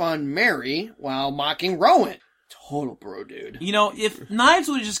rubbing up on Mary while mocking Rowan. Total bro dude. If Knives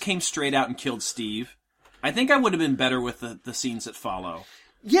would have just came straight out and killed Steve, I think I would have been better with the scenes that follow.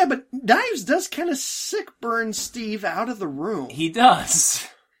 Yeah, but Knives does kind of sick burn Steve out of the room. He does.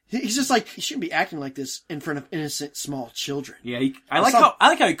 He's just like, he shouldn't be acting like this in front of innocent small children. Yeah, I like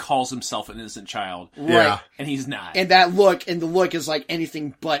how he calls himself an innocent child. Right. Yeah. And he's not. And the look is like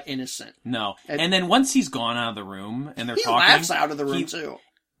anything but innocent. No. And then once he's gone out of the room and they're he talking. He laughs out of the room too.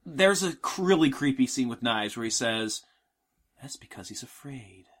 There's a really creepy scene with Knives where he says, "That's because he's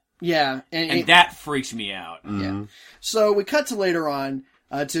afraid." Yeah. And that freaks me out. Mm-hmm. Yeah. So we cut to later on.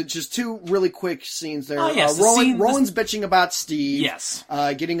 To just two really quick scenes there. Oh, yes, Rowan's bitching about Steve. Yes.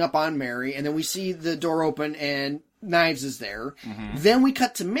 Getting up on Mary. And then we see the door open and Knives is there. Mm-hmm. Then we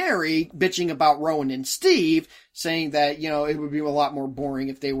cut to Mary bitching about Rowan and Steve, saying that, it would be a lot more boring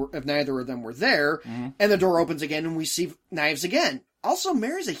if neither of them were there. Mm-hmm. And the door opens again and we see Knives again. Also,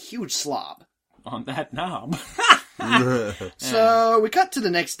 Mary's a huge slob. On that knob. So we cut to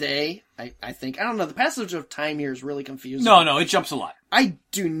the next day, I think. I don't know, the passage of time here is really confusing. No, it jumps a lot. I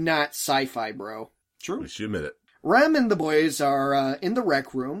do not sci-fi, bro. True. We should admit it. Rem and the boys are in the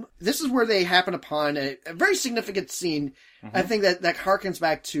rec room. This is where they happen upon a very significant scene. Mm-hmm. I think that harkens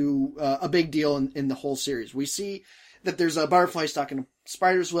back to a big deal in the whole series. We see that there's a butterfly stuck in a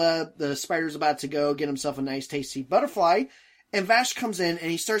spider's web. The spider's about to go get himself a nice, tasty butterfly. And Vash comes in and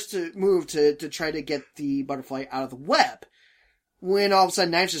he starts to move to try to get the butterfly out of the web. When all of a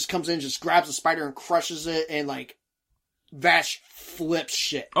sudden Knives just comes in, just grabs the spider and crushes it, and Vash flips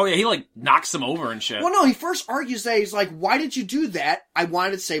shit. Oh yeah, he knocks him over and shit. Well, no, he first argues that he's like, "Why did you do that? I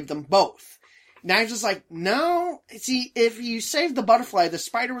wanted to save them both." Knives is like, "No, see, if you saved the butterfly, the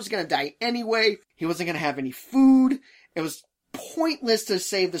spider was gonna die anyway. He wasn't gonna have any food. It was pointless to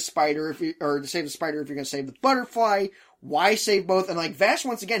save the spider if you're gonna save the butterfly. Why save both?" And Vash,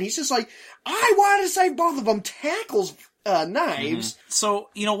 once again, he's just like, "I wanted to save both of them." Tackles Knives. Mm-hmm. So,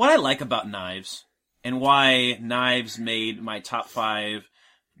 what I like about Knives, and why Knives made my top 5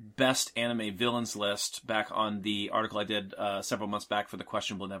 best anime villains list back on the article I did several months back for the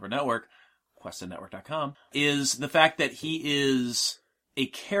Questionable Never Network, QuestionNetwork.com, is the fact that he is a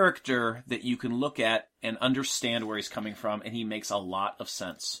character that you can look at and understand where he's coming from, and he makes a lot of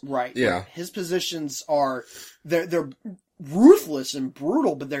sense. Right. Yeah. His positions are they're ruthless and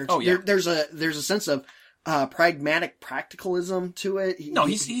brutal, but there's a sense of pragmatic practicalism to it.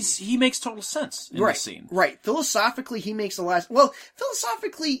 He makes total sense in this scene. Right. Philosophically, he makes a lot. Well,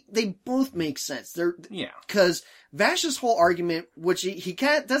 philosophically, they both make sense. Because Vash's whole argument, which he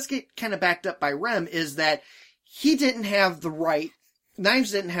does get kind of backed up by Rem, is that he didn't have the right.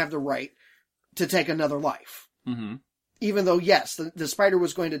 Knives didn't have the right to take another life. Mm-hmm. Even though, yes, the spider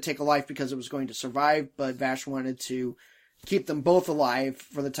was going to take a life because it was going to survive, but Vash wanted to keep them both alive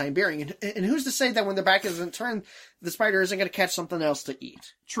for the time being. And who's to say that when their back isn't turned, the spider isn't going to catch something else to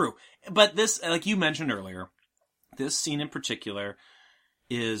eat? True. But this, like you mentioned earlier, this scene in particular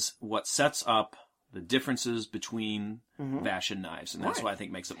is what sets up the differences between Vash and Knives, and that's what I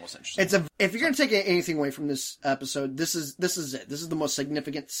think makes it most interesting. If you're going to take anything away from this episode, this is it. This is the most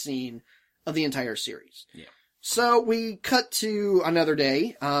significant scene of the entire series. Yeah. So we cut to another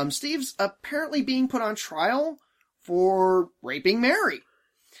day. Steve's apparently being put on trial for raping Mary.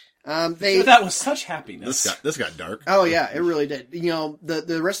 That was such happiness. This got dark. Oh yeah, it really did.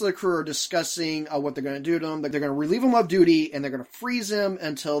 The rest of the crew are discussing what they're going to do to him. They're going to relieve him of duty, and they're going to freeze him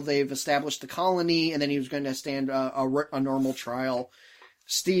until they've established the colony, and then he was going to stand a normal trial.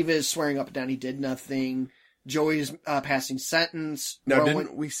 Steve is swearing up and down he did nothing. Joey's passing sentence. Now,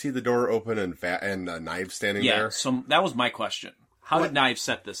 didn't we see the door open and Knives standing there? Yeah, so that was my question. How did Knives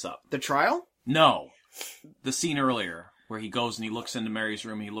set this up? The trial? No. The scene earlier, where he goes and he looks into Mary's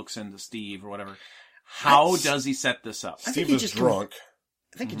room, he looks into Steve or whatever. How does he set this up? Steve was drunk.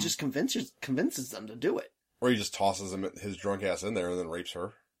 I think he just convinces them to do it. Or he just tosses his drunk ass in there and then rapes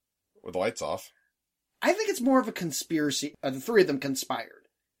her with the lights off. I think it's more of a conspiracy. The three of them conspired.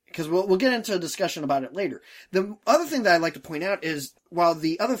 Because we'll get into a discussion about it later. The other thing that I'd like to point out is, while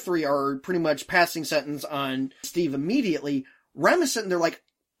the other three are pretty much passing sentence on Steve immediately, Rem is sitting there like,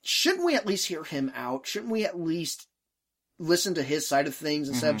 shouldn't we at least hear him out? Shouldn't we at least listen to his side of things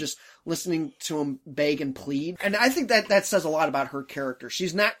instead of just listening to him beg and plead? And I think that says a lot about her character.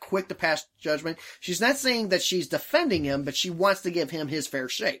 She's not quick to pass judgment. She's not saying that she's defending him, but she wants to give him his fair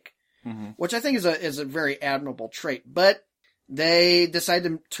shake. Which I think is a very admirable trait. But they decide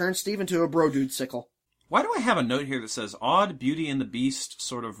to turn Steve into a bro dude sickle. Why do I have a note here that says odd Beauty and the Beast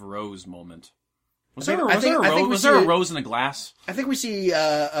sort of rose moment? Was there a rose in a glass? I think we see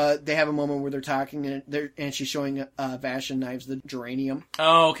they have a moment where they're talking and she's showing Vash and Knives the geranium.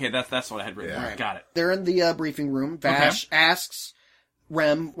 Oh, okay, that's what I had written. Yeah. Right, got it. They're in the briefing room. Vash asks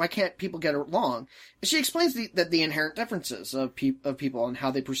Rem, why can't people get along? And she explains that the inherent differences of people and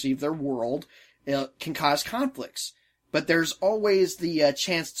how they perceive their world can cause conflicts. But there's always the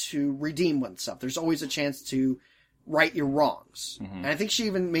chance to redeem oneself. There's always a chance to right your wrongs. And I think she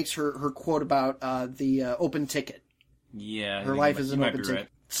even makes her quote about the open ticket. Yeah. Her life is an open ticket. Right.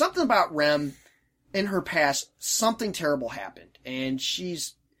 Something about Rem, in her past, something terrible happened. And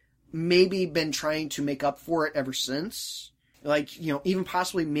she's maybe been trying to make up for it ever since. Like, even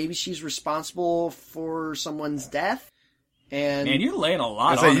possibly maybe she's responsible for someone's death. And man, you're laying a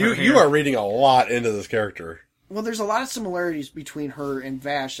lot on her here. You are reading a lot into this character. Well, there's a lot of similarities between her and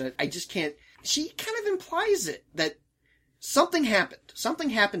Vash that I just can't... She kind of implies it, that something happened. Something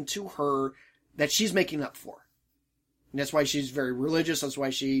happened to her that she's making up for. And that's why she's very religious. That's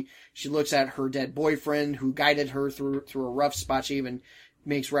why she looks at her dead boyfriend who guided her through a rough spot. She even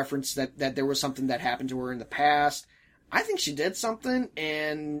makes reference that there was something that happened to her in the past. I think she did something,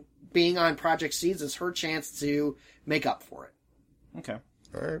 and being on Project Seeds is her chance to make up for it. Okay.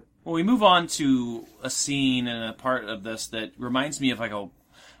 All right. Well, we move on to a scene and a part of this that reminds me of like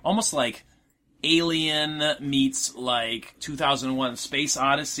almost like Alien meets like 2001 Space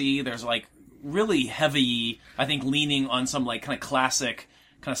Odyssey. There's like really heavy, I think, leaning on some like kind of classic,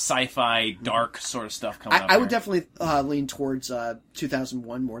 kind of sci-fi, dark sort of stuff coming up. I would definitely lean towards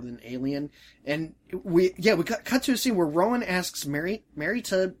 2001 more than Alien. And we cut to a scene where Rowan asks Mary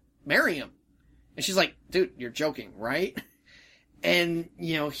to marry him. And she's like, dude, you're joking, right? And,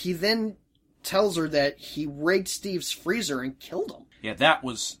 he then tells her that he rigged Steve's freezer and killed him. Yeah, that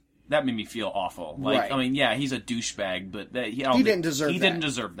made me feel awful. Like, right. I mean, yeah, he's a douchebag, but he didn't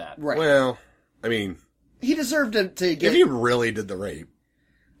deserve that. Right. Well, I mean, he deserved to get... If he really did the rape.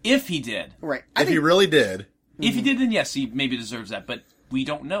 If he did. Right. If he really did. If he did, then yes, he maybe deserves that, but we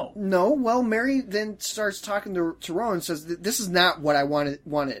don't know. No, well, Mary then starts talking to Rowan and says, this is not what I wanted,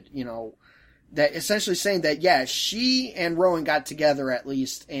 that essentially saying that, yeah, she and Rowan got together at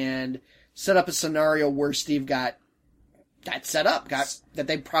least and set up a scenario where Steve got set up, that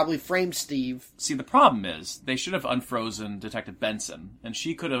they probably framed Steve. See, the problem is they should have unfrozen Detective Benson, and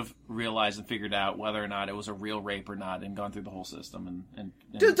she could have realized and figured out whether or not it was a real rape or not and gone through the whole system. And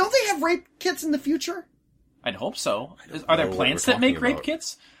Dude, don't they have rape kits in the future? I'd hope so. Are there plants that make rape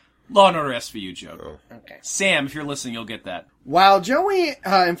kits? Law and Order SVU joke. Oh. Okay. Sam, if you're listening, you'll get that. While Joey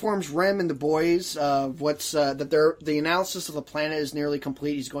informs Rem and the boys of that the analysis of the planet is nearly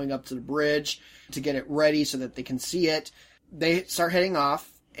complete, he's going up to the bridge to get it ready so that they can see it. They start heading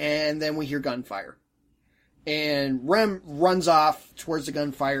off, and then we hear gunfire. And Rem runs off towards the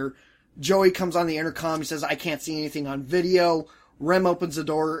gunfire. Joey comes on the intercom. He says, I can't see anything on video. Rem opens the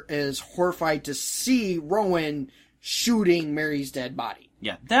door, is horrified to see Rowan shooting Mary's dead body.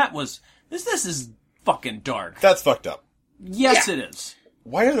 Yeah, that was... This is fucking dark. That's fucked up. Yes, yeah. It is.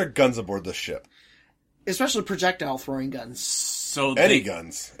 Why are there guns aboard this ship? Especially projectile throwing guns. So any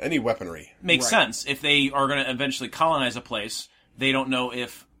guns, any weaponry. Makes sense. If they are going to eventually colonize a place, they don't know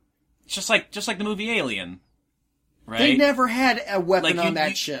if... Just like the movie Alien, right? They never had a weapon on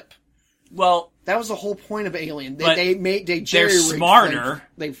that ship. Well... That was the whole point of Alien. They're smarter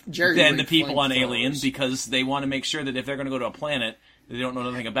than the people on Alien because they want to make sure that if they're going to go to a planet that they don't know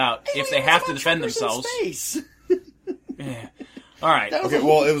nothing about, if they have to defend themselves... Yeah. All right. Okay,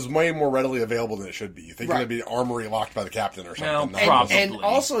 well, it was way more readily available than it should be. You think it'd be an armory locked by the captain or something. Well, probably. And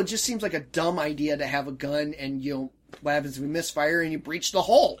also, it just seems like a dumb idea to have a gun and, what happens if we misfire and you breach the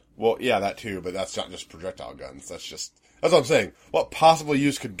hull? Well, yeah, that too, but that's not just projectile guns. That's what I'm saying. What possible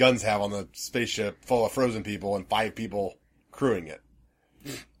use could guns have on the spaceship full of frozen people and 5 people crewing it?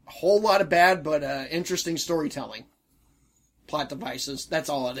 A whole lot of bad, but interesting storytelling. Plot devices. That's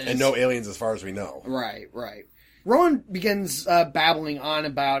all it is. And no aliens as far as we know. Right. Rowan begins babbling on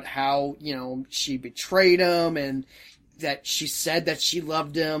about how, she betrayed him and that she said that she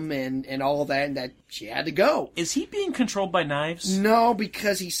loved him and all that and that she had to go. Is he being controlled by Knives? No,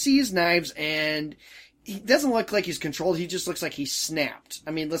 because he sees Knives and he doesn't look like he's controlled. He just looks like he's snapped.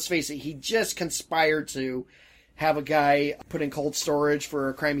 I mean, let's face it. He just conspired to have a guy put in cold storage for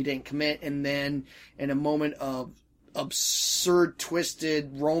a crime he didn't commit, and then in a moment of absurd,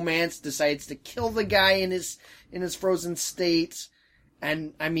 twisted romance, decides to kill the guy in his frozen state.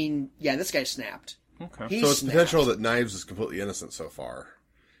 And I mean, yeah, this guy snapped. Okay. So it's potential that Knives is completely innocent so far,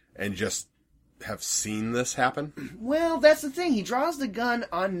 and just have seen this happen? Well, that's the thing. He draws the gun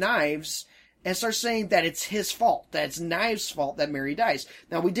on Knives and starts saying that it's his fault, that it's Knives' fault that Mary dies.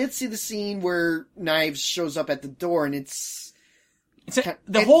 Now, we did see the scene where Knives shows up at the door, and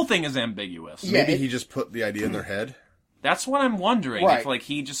the whole thing is ambiguous. Yeah, Maybe he just put the idea in their head? That's what I'm wondering. Right. If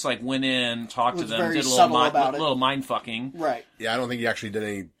he just went in, talked to them, very did a subtle about it. little mind fucking. Right. Yeah, I don't think he actually did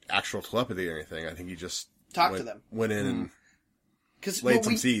any actual telepathy or anything. I think he just Talked to them. Went in and 'Cause, laid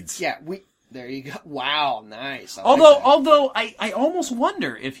some seeds. Yeah, there you go. Wow, nice. Although I almost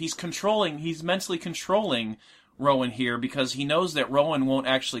wonder if he's mentally controlling Rowan here, because he knows that Rowan won't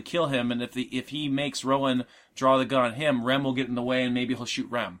actually kill him, and if he makes Rowan draw the gun on him, Rem will get in the way and maybe he'll shoot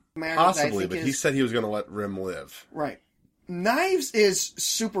Rem. Possibly, but he said he was going to let Rem live. Right. Knives is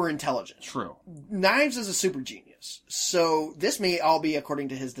super intelligent. True. Knives is a super genius. So this may all be according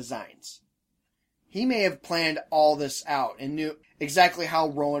to his designs. He may have planned all this out and knew exactly how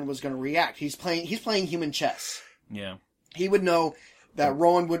Rowan was going to react. He's playing human chess. Yeah. He would know that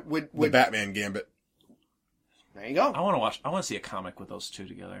Rowan would The Batman Gambit. There you go. I want to see a comic with those two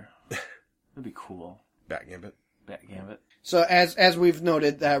together. That'd be cool. Bat Gambit. So as we've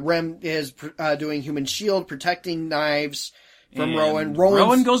noted, Rem is doing human shield, protecting Knives from Rowan.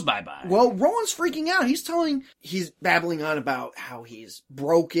 Rowan goes bye-bye. Well, Rowan's freaking out. He's babbling on about how he's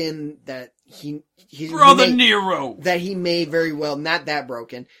broken, that Nero! That he may very well, not that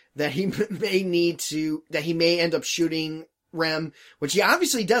broken, that he may end up shooting Rem, which he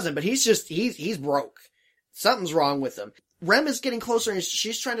obviously doesn't, but he's broke. Something's wrong with him. Rem is getting closer and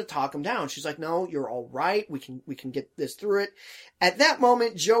she's trying to talk him down. She's like, no, you're all right. We can get this through it. At that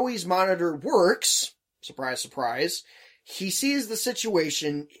moment, Joey's monitor works. Surprise, surprise. He sees the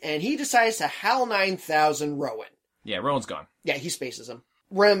situation and he decides to HAL 9000 Rowan. Yeah, Rowan's gone. Yeah, he spaces him.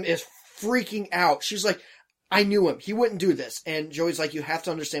 Rem is freaking out. She's like, I knew him. He wouldn't do this. And Joey's like, you have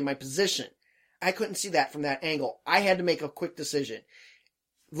to understand my position. I couldn't see that from that angle. I had to make a quick decision.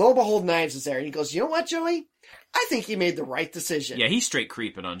 Lo and behold, Knives is there. And he goes, you know what, Joey? I think he made the right decision. Yeah, he's straight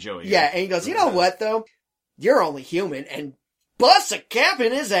creeping on Joey. Yeah, and he goes, you know what, though? You're only human. And busts a cap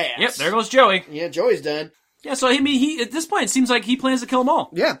in his ass. Yep, there goes Joey. Yeah, Joey's done. Yeah, so he at this point, it seems like he plans to kill them all.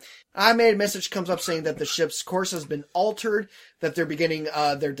 Yeah. Automated message comes up saying that the ship's course has been altered, that they're beginning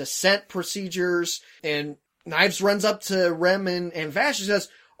their descent procedures, and Knives runs up to Rem and Vash and says,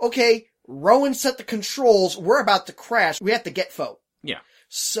 okay, Rowan set the controls, we're about to crash, we have to get Foe. Yeah.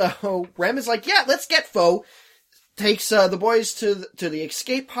 So Rem is like, yeah, let's get Foe, takes the boys to the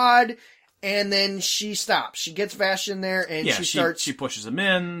escape pod, and then she stops. She gets Vash in there, and she pushes him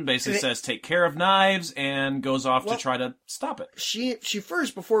in, basically says, take care of Knives, and goes off to try to stop it. She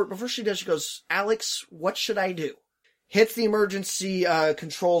first, before she does, she goes, Alex, what should I do? Hits the emergency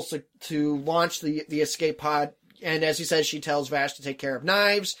controls to launch the escape pod, and as he says, she tells Vash to take care of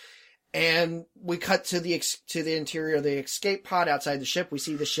Knives, and we cut to the interior of the escape pod outside the ship. We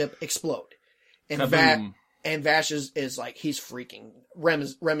see the ship explode. And Vash is like, he's freaking. Rem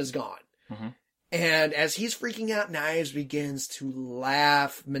is gone. Mm-hmm. And as he's freaking out, Knives begins to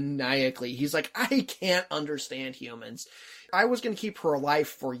laugh maniacally. He's like, I can't understand humans. I was going to keep her alive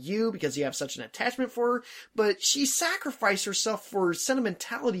for you because you have such an attachment for her, but she sacrificed herself for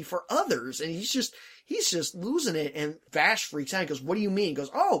sentimentality for others. And he's just losing it. And Vash freaks out and goes, what do you mean? He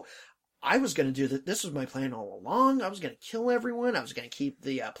goes, oh, I was going to do that. This was my plan all along. I was going to kill everyone. I was going to keep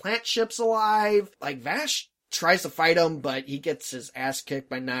the plant ships alive. Like, Vash tries to fight him, but he gets his ass kicked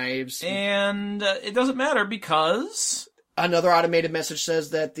by Knives. And it doesn't matter because another automated message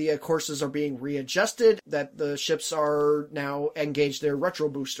says that the courses are being readjusted, that the ships are now engaged their retro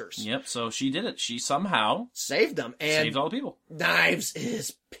boosters. Yep, so she did it. She somehow saved them. And saved all the people. Knives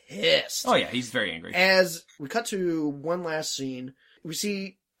is pissed. Oh yeah, he's very angry. As we cut to one last scene, we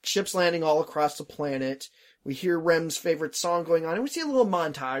see ships landing all across the planet. We hear Rem's favorite song going on, and we see a little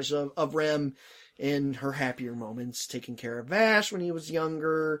montage of Rem in her happier moments, taking care of Vash when he was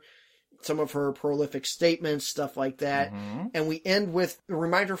younger, some of her prolific statements, stuff like that. Mm-hmm. And we end with a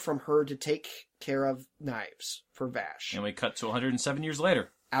reminder from her to take care of Knives for Vash. And we cut to 107 years later.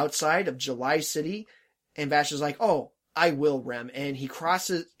 Outside of July City, And Vash is like, oh, I will, Rem. And he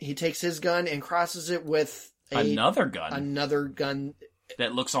takes his gun and crosses it with another gun. Another gun.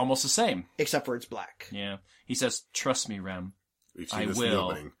 That looks almost the same. Except for it's black. Yeah. He says, trust me, Rem. We've seen I this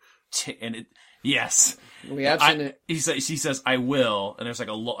will. Yes. We have seen it. He says, I will. And there's like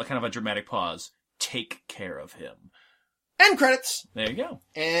a kind of a dramatic pause. Take care of him. End credits. There you go.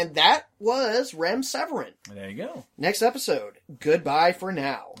 And that was Rem Severin. There you go. Next episode, Goodbye for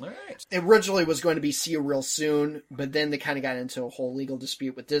Now. All right. It originally was going to be See You Real Soon, but then they kind of got into a whole legal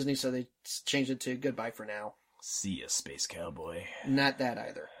dispute with Disney, so they changed it to Goodbye for Now. See ya, Space Cowboy. Not that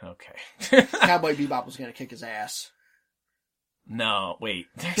either. Okay. Cowboy Bebop was going to kick his ass. No, wait.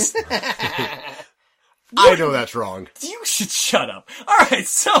 I know that's wrong. You should shut up. All right,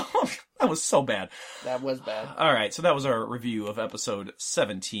 so that was so bad. That was bad. All right, so that was our review of episode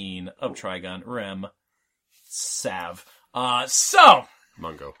 17 of Trigun Rem Sav. So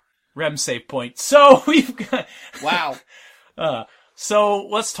Mungo. Rem save point. So we've got Wow. So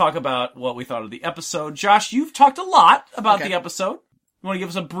let's talk about what we thought of the episode. Josh, you've talked a lot about the episode. You want to give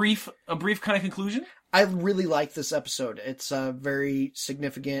us a brief kind of conclusion? I really like this episode. It's very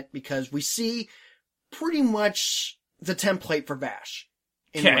significant because we see pretty much the template for Vash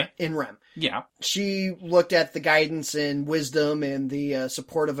in Rem. Yeah. She looked at the guidance and wisdom and the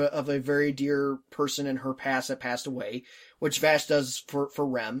support of a very dear person in her past that passed away, which Vash does for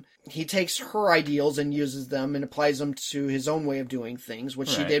Rem. He takes her ideals and uses them and applies them to his own way of doing things, which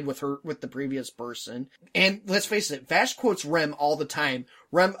she did with the previous person. And let's face it, Vash quotes Rem all the time.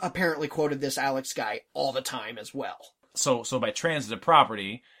 Rem apparently quoted this Alex guy all the time as well. So by transitive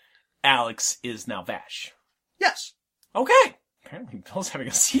property, Alex is now Vash. Yes. Okay. Apparently Bill's having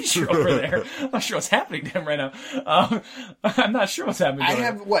a seizure over there. I'm not sure what's happening to him right now. I'm not sure what's happening to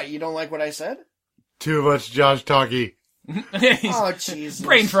him. What, you don't like what I said? Too much Josh talkie. Oh, Jesus.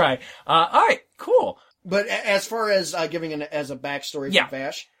 Brain fry. All right, cool. But as far as giving as a backstory for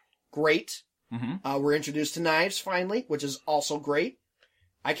Vash, great. Mm-hmm. We're introduced to Knives finally, which is also great.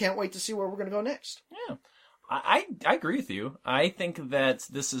 I can't wait to see where we're going to go next. Yeah. I agree with you. I think that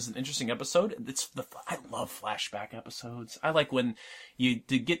this is an interesting episode. I love flashback episodes. I like when you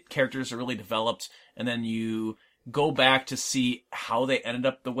get characters that are really developed and then you go back to see how they ended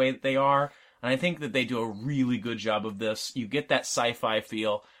up the way that they are. And I think that they do a really good job of this. You get that sci-fi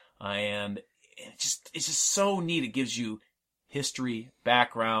feel, and it's just so neat. It gives you history,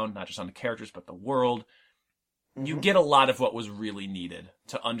 background, not just on the characters, but the world. Mm-hmm. You get a lot of what was really needed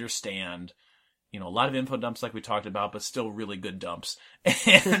to understand. A lot of info dumps like we talked about, but still really good dumps.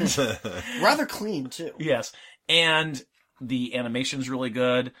 And rather clean, too. Yes. And the animation's really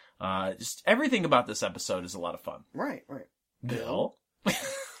good. Just everything about this episode is a lot of fun. Right. Bill?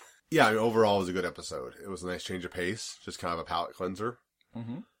 Yeah, overall it was a good episode. It was a nice change of pace, just kind of a palate cleanser.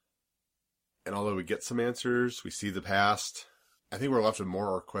 Mm-hmm. And although we get some answers, we see the past, I think we're left with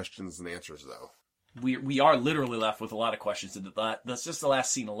more questions than answers, though. We are literally left with a lot of questions. That's just the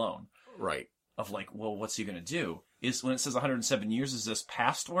last scene alone. Right. Of well, what's he going to do? Is when it says 107 years, is this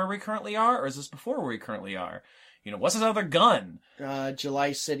past where we currently are, or is this before where we currently are? What's his other gun?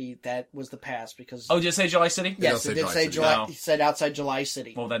 July City. That was the past because. Oh, did it say July City? Yes, it did say July. No. He said outside July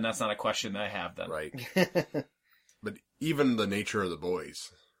City. Well, then that's not a question that I have then. Right. But even the nature of the boys.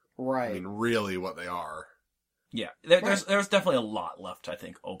 Right. I mean, really what they are. Yeah, there's definitely a lot left, I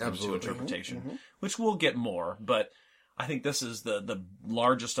think, open Absolutely. to interpretation, Mm-hmm. which we'll get more, but I think this is the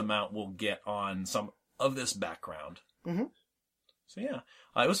largest amount we'll get on some of this background. Mm-hmm. So yeah,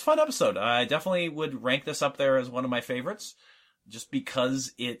 it was a fun episode. I definitely would rank this up there as one of my favorites, just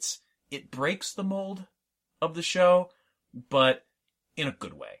because it breaks the mold of the show, but in a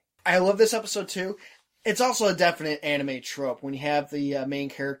good way. I love this episode too. It's also a definite anime trope when you have the main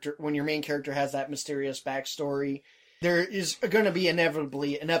character, when your main character has that mysterious backstory. There is going to be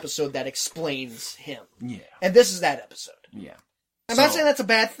inevitably an episode that explains him. Yeah. And this is that episode. Yeah. I'm not saying that's a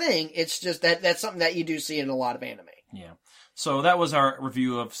bad thing. It's just that's something that you do see in a lot of anime. Yeah. So that was our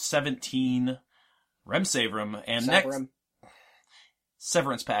review of 17 Rem Severin and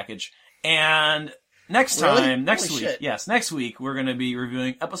Severance Package. And next week, we're going to be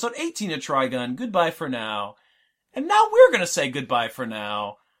reviewing episode 18 of Trigun, Goodbye for Now. And now we're going to say goodbye for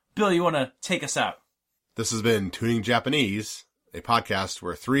now. Bill, you want to take us out? This has been Tuning Japanese, a podcast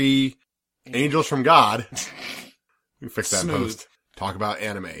where three angels from God, we fix that in post, talk about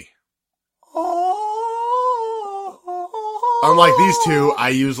anime. Unlike these two, I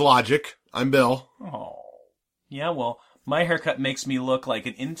use logic. I'm Bill. Oh. Yeah, well, my haircut makes me look like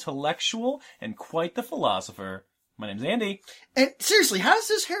an intellectual and quite the philosopher. My name's Andy. And seriously, how does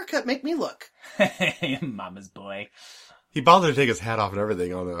this haircut make me look? Mama's boy. He bothered to take his hat off and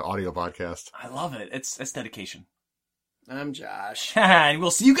everything on an audio podcast. I love it. It's dedication. I'm Josh. And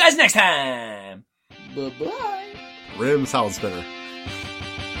we'll see you guys next time. Bye-bye. Rim Salad Spinner.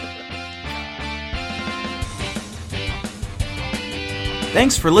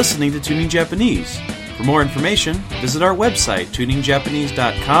 Thanks for listening to Tuning Japanese. For more information, visit our website,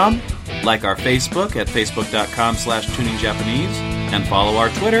 tuningjapanese.com, like our Facebook at facebook.com/tuningjapanese, and follow our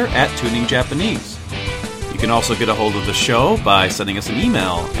Twitter at tuningjapanese. You can also get a hold of the show by sending us an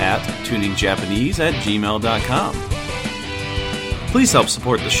email at tuningjapanese@gmail.com. Please help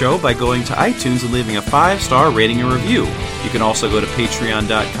support the show by going to iTunes and leaving a 5-star rating and review. You can also go to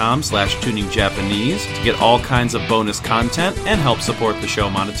patreon.com/tuningjapanese to get all kinds of bonus content and help support the show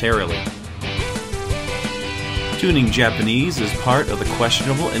monetarily. Tuning Japanese is part of the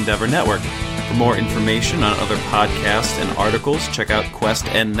Questionable Endeavor Network. For more information on other podcasts and articles, check out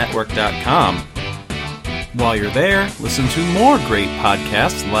questnnetwork.com. While you're there, listen to more great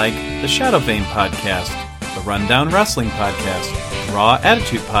podcasts like the Shadow Vein Podcast, the Rundown Wrestling Podcast, Raw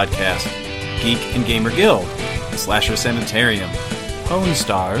Attitude Podcast, Geek and Gamer Guild, the Slasher Sanitarium, Pwn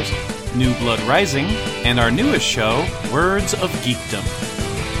Stars, New Blood Rising, and our newest show, Words of Geekdom.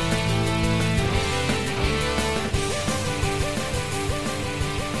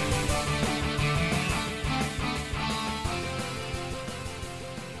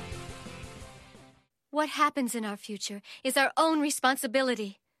 What happens in our future is our own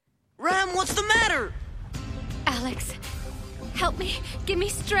responsibility. Ram, what's the matter? Alex, help me. Give me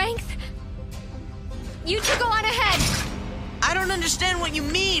strength. You two go on ahead. I don't understand what you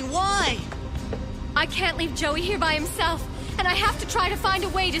mean. Why? I can't leave Joey here by himself, and I have to try to find a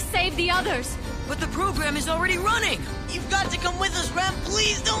way to save the others. But the program is already running. You've got to come with us, Ram.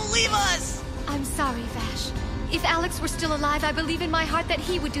 Please don't leave us. I'm sorry, Vash. If Alex were still alive, I believe in my heart that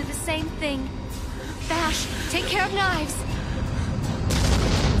he would do the same thing. Vash, take care of Knives.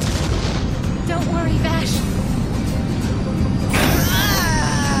 Don't worry, Vash.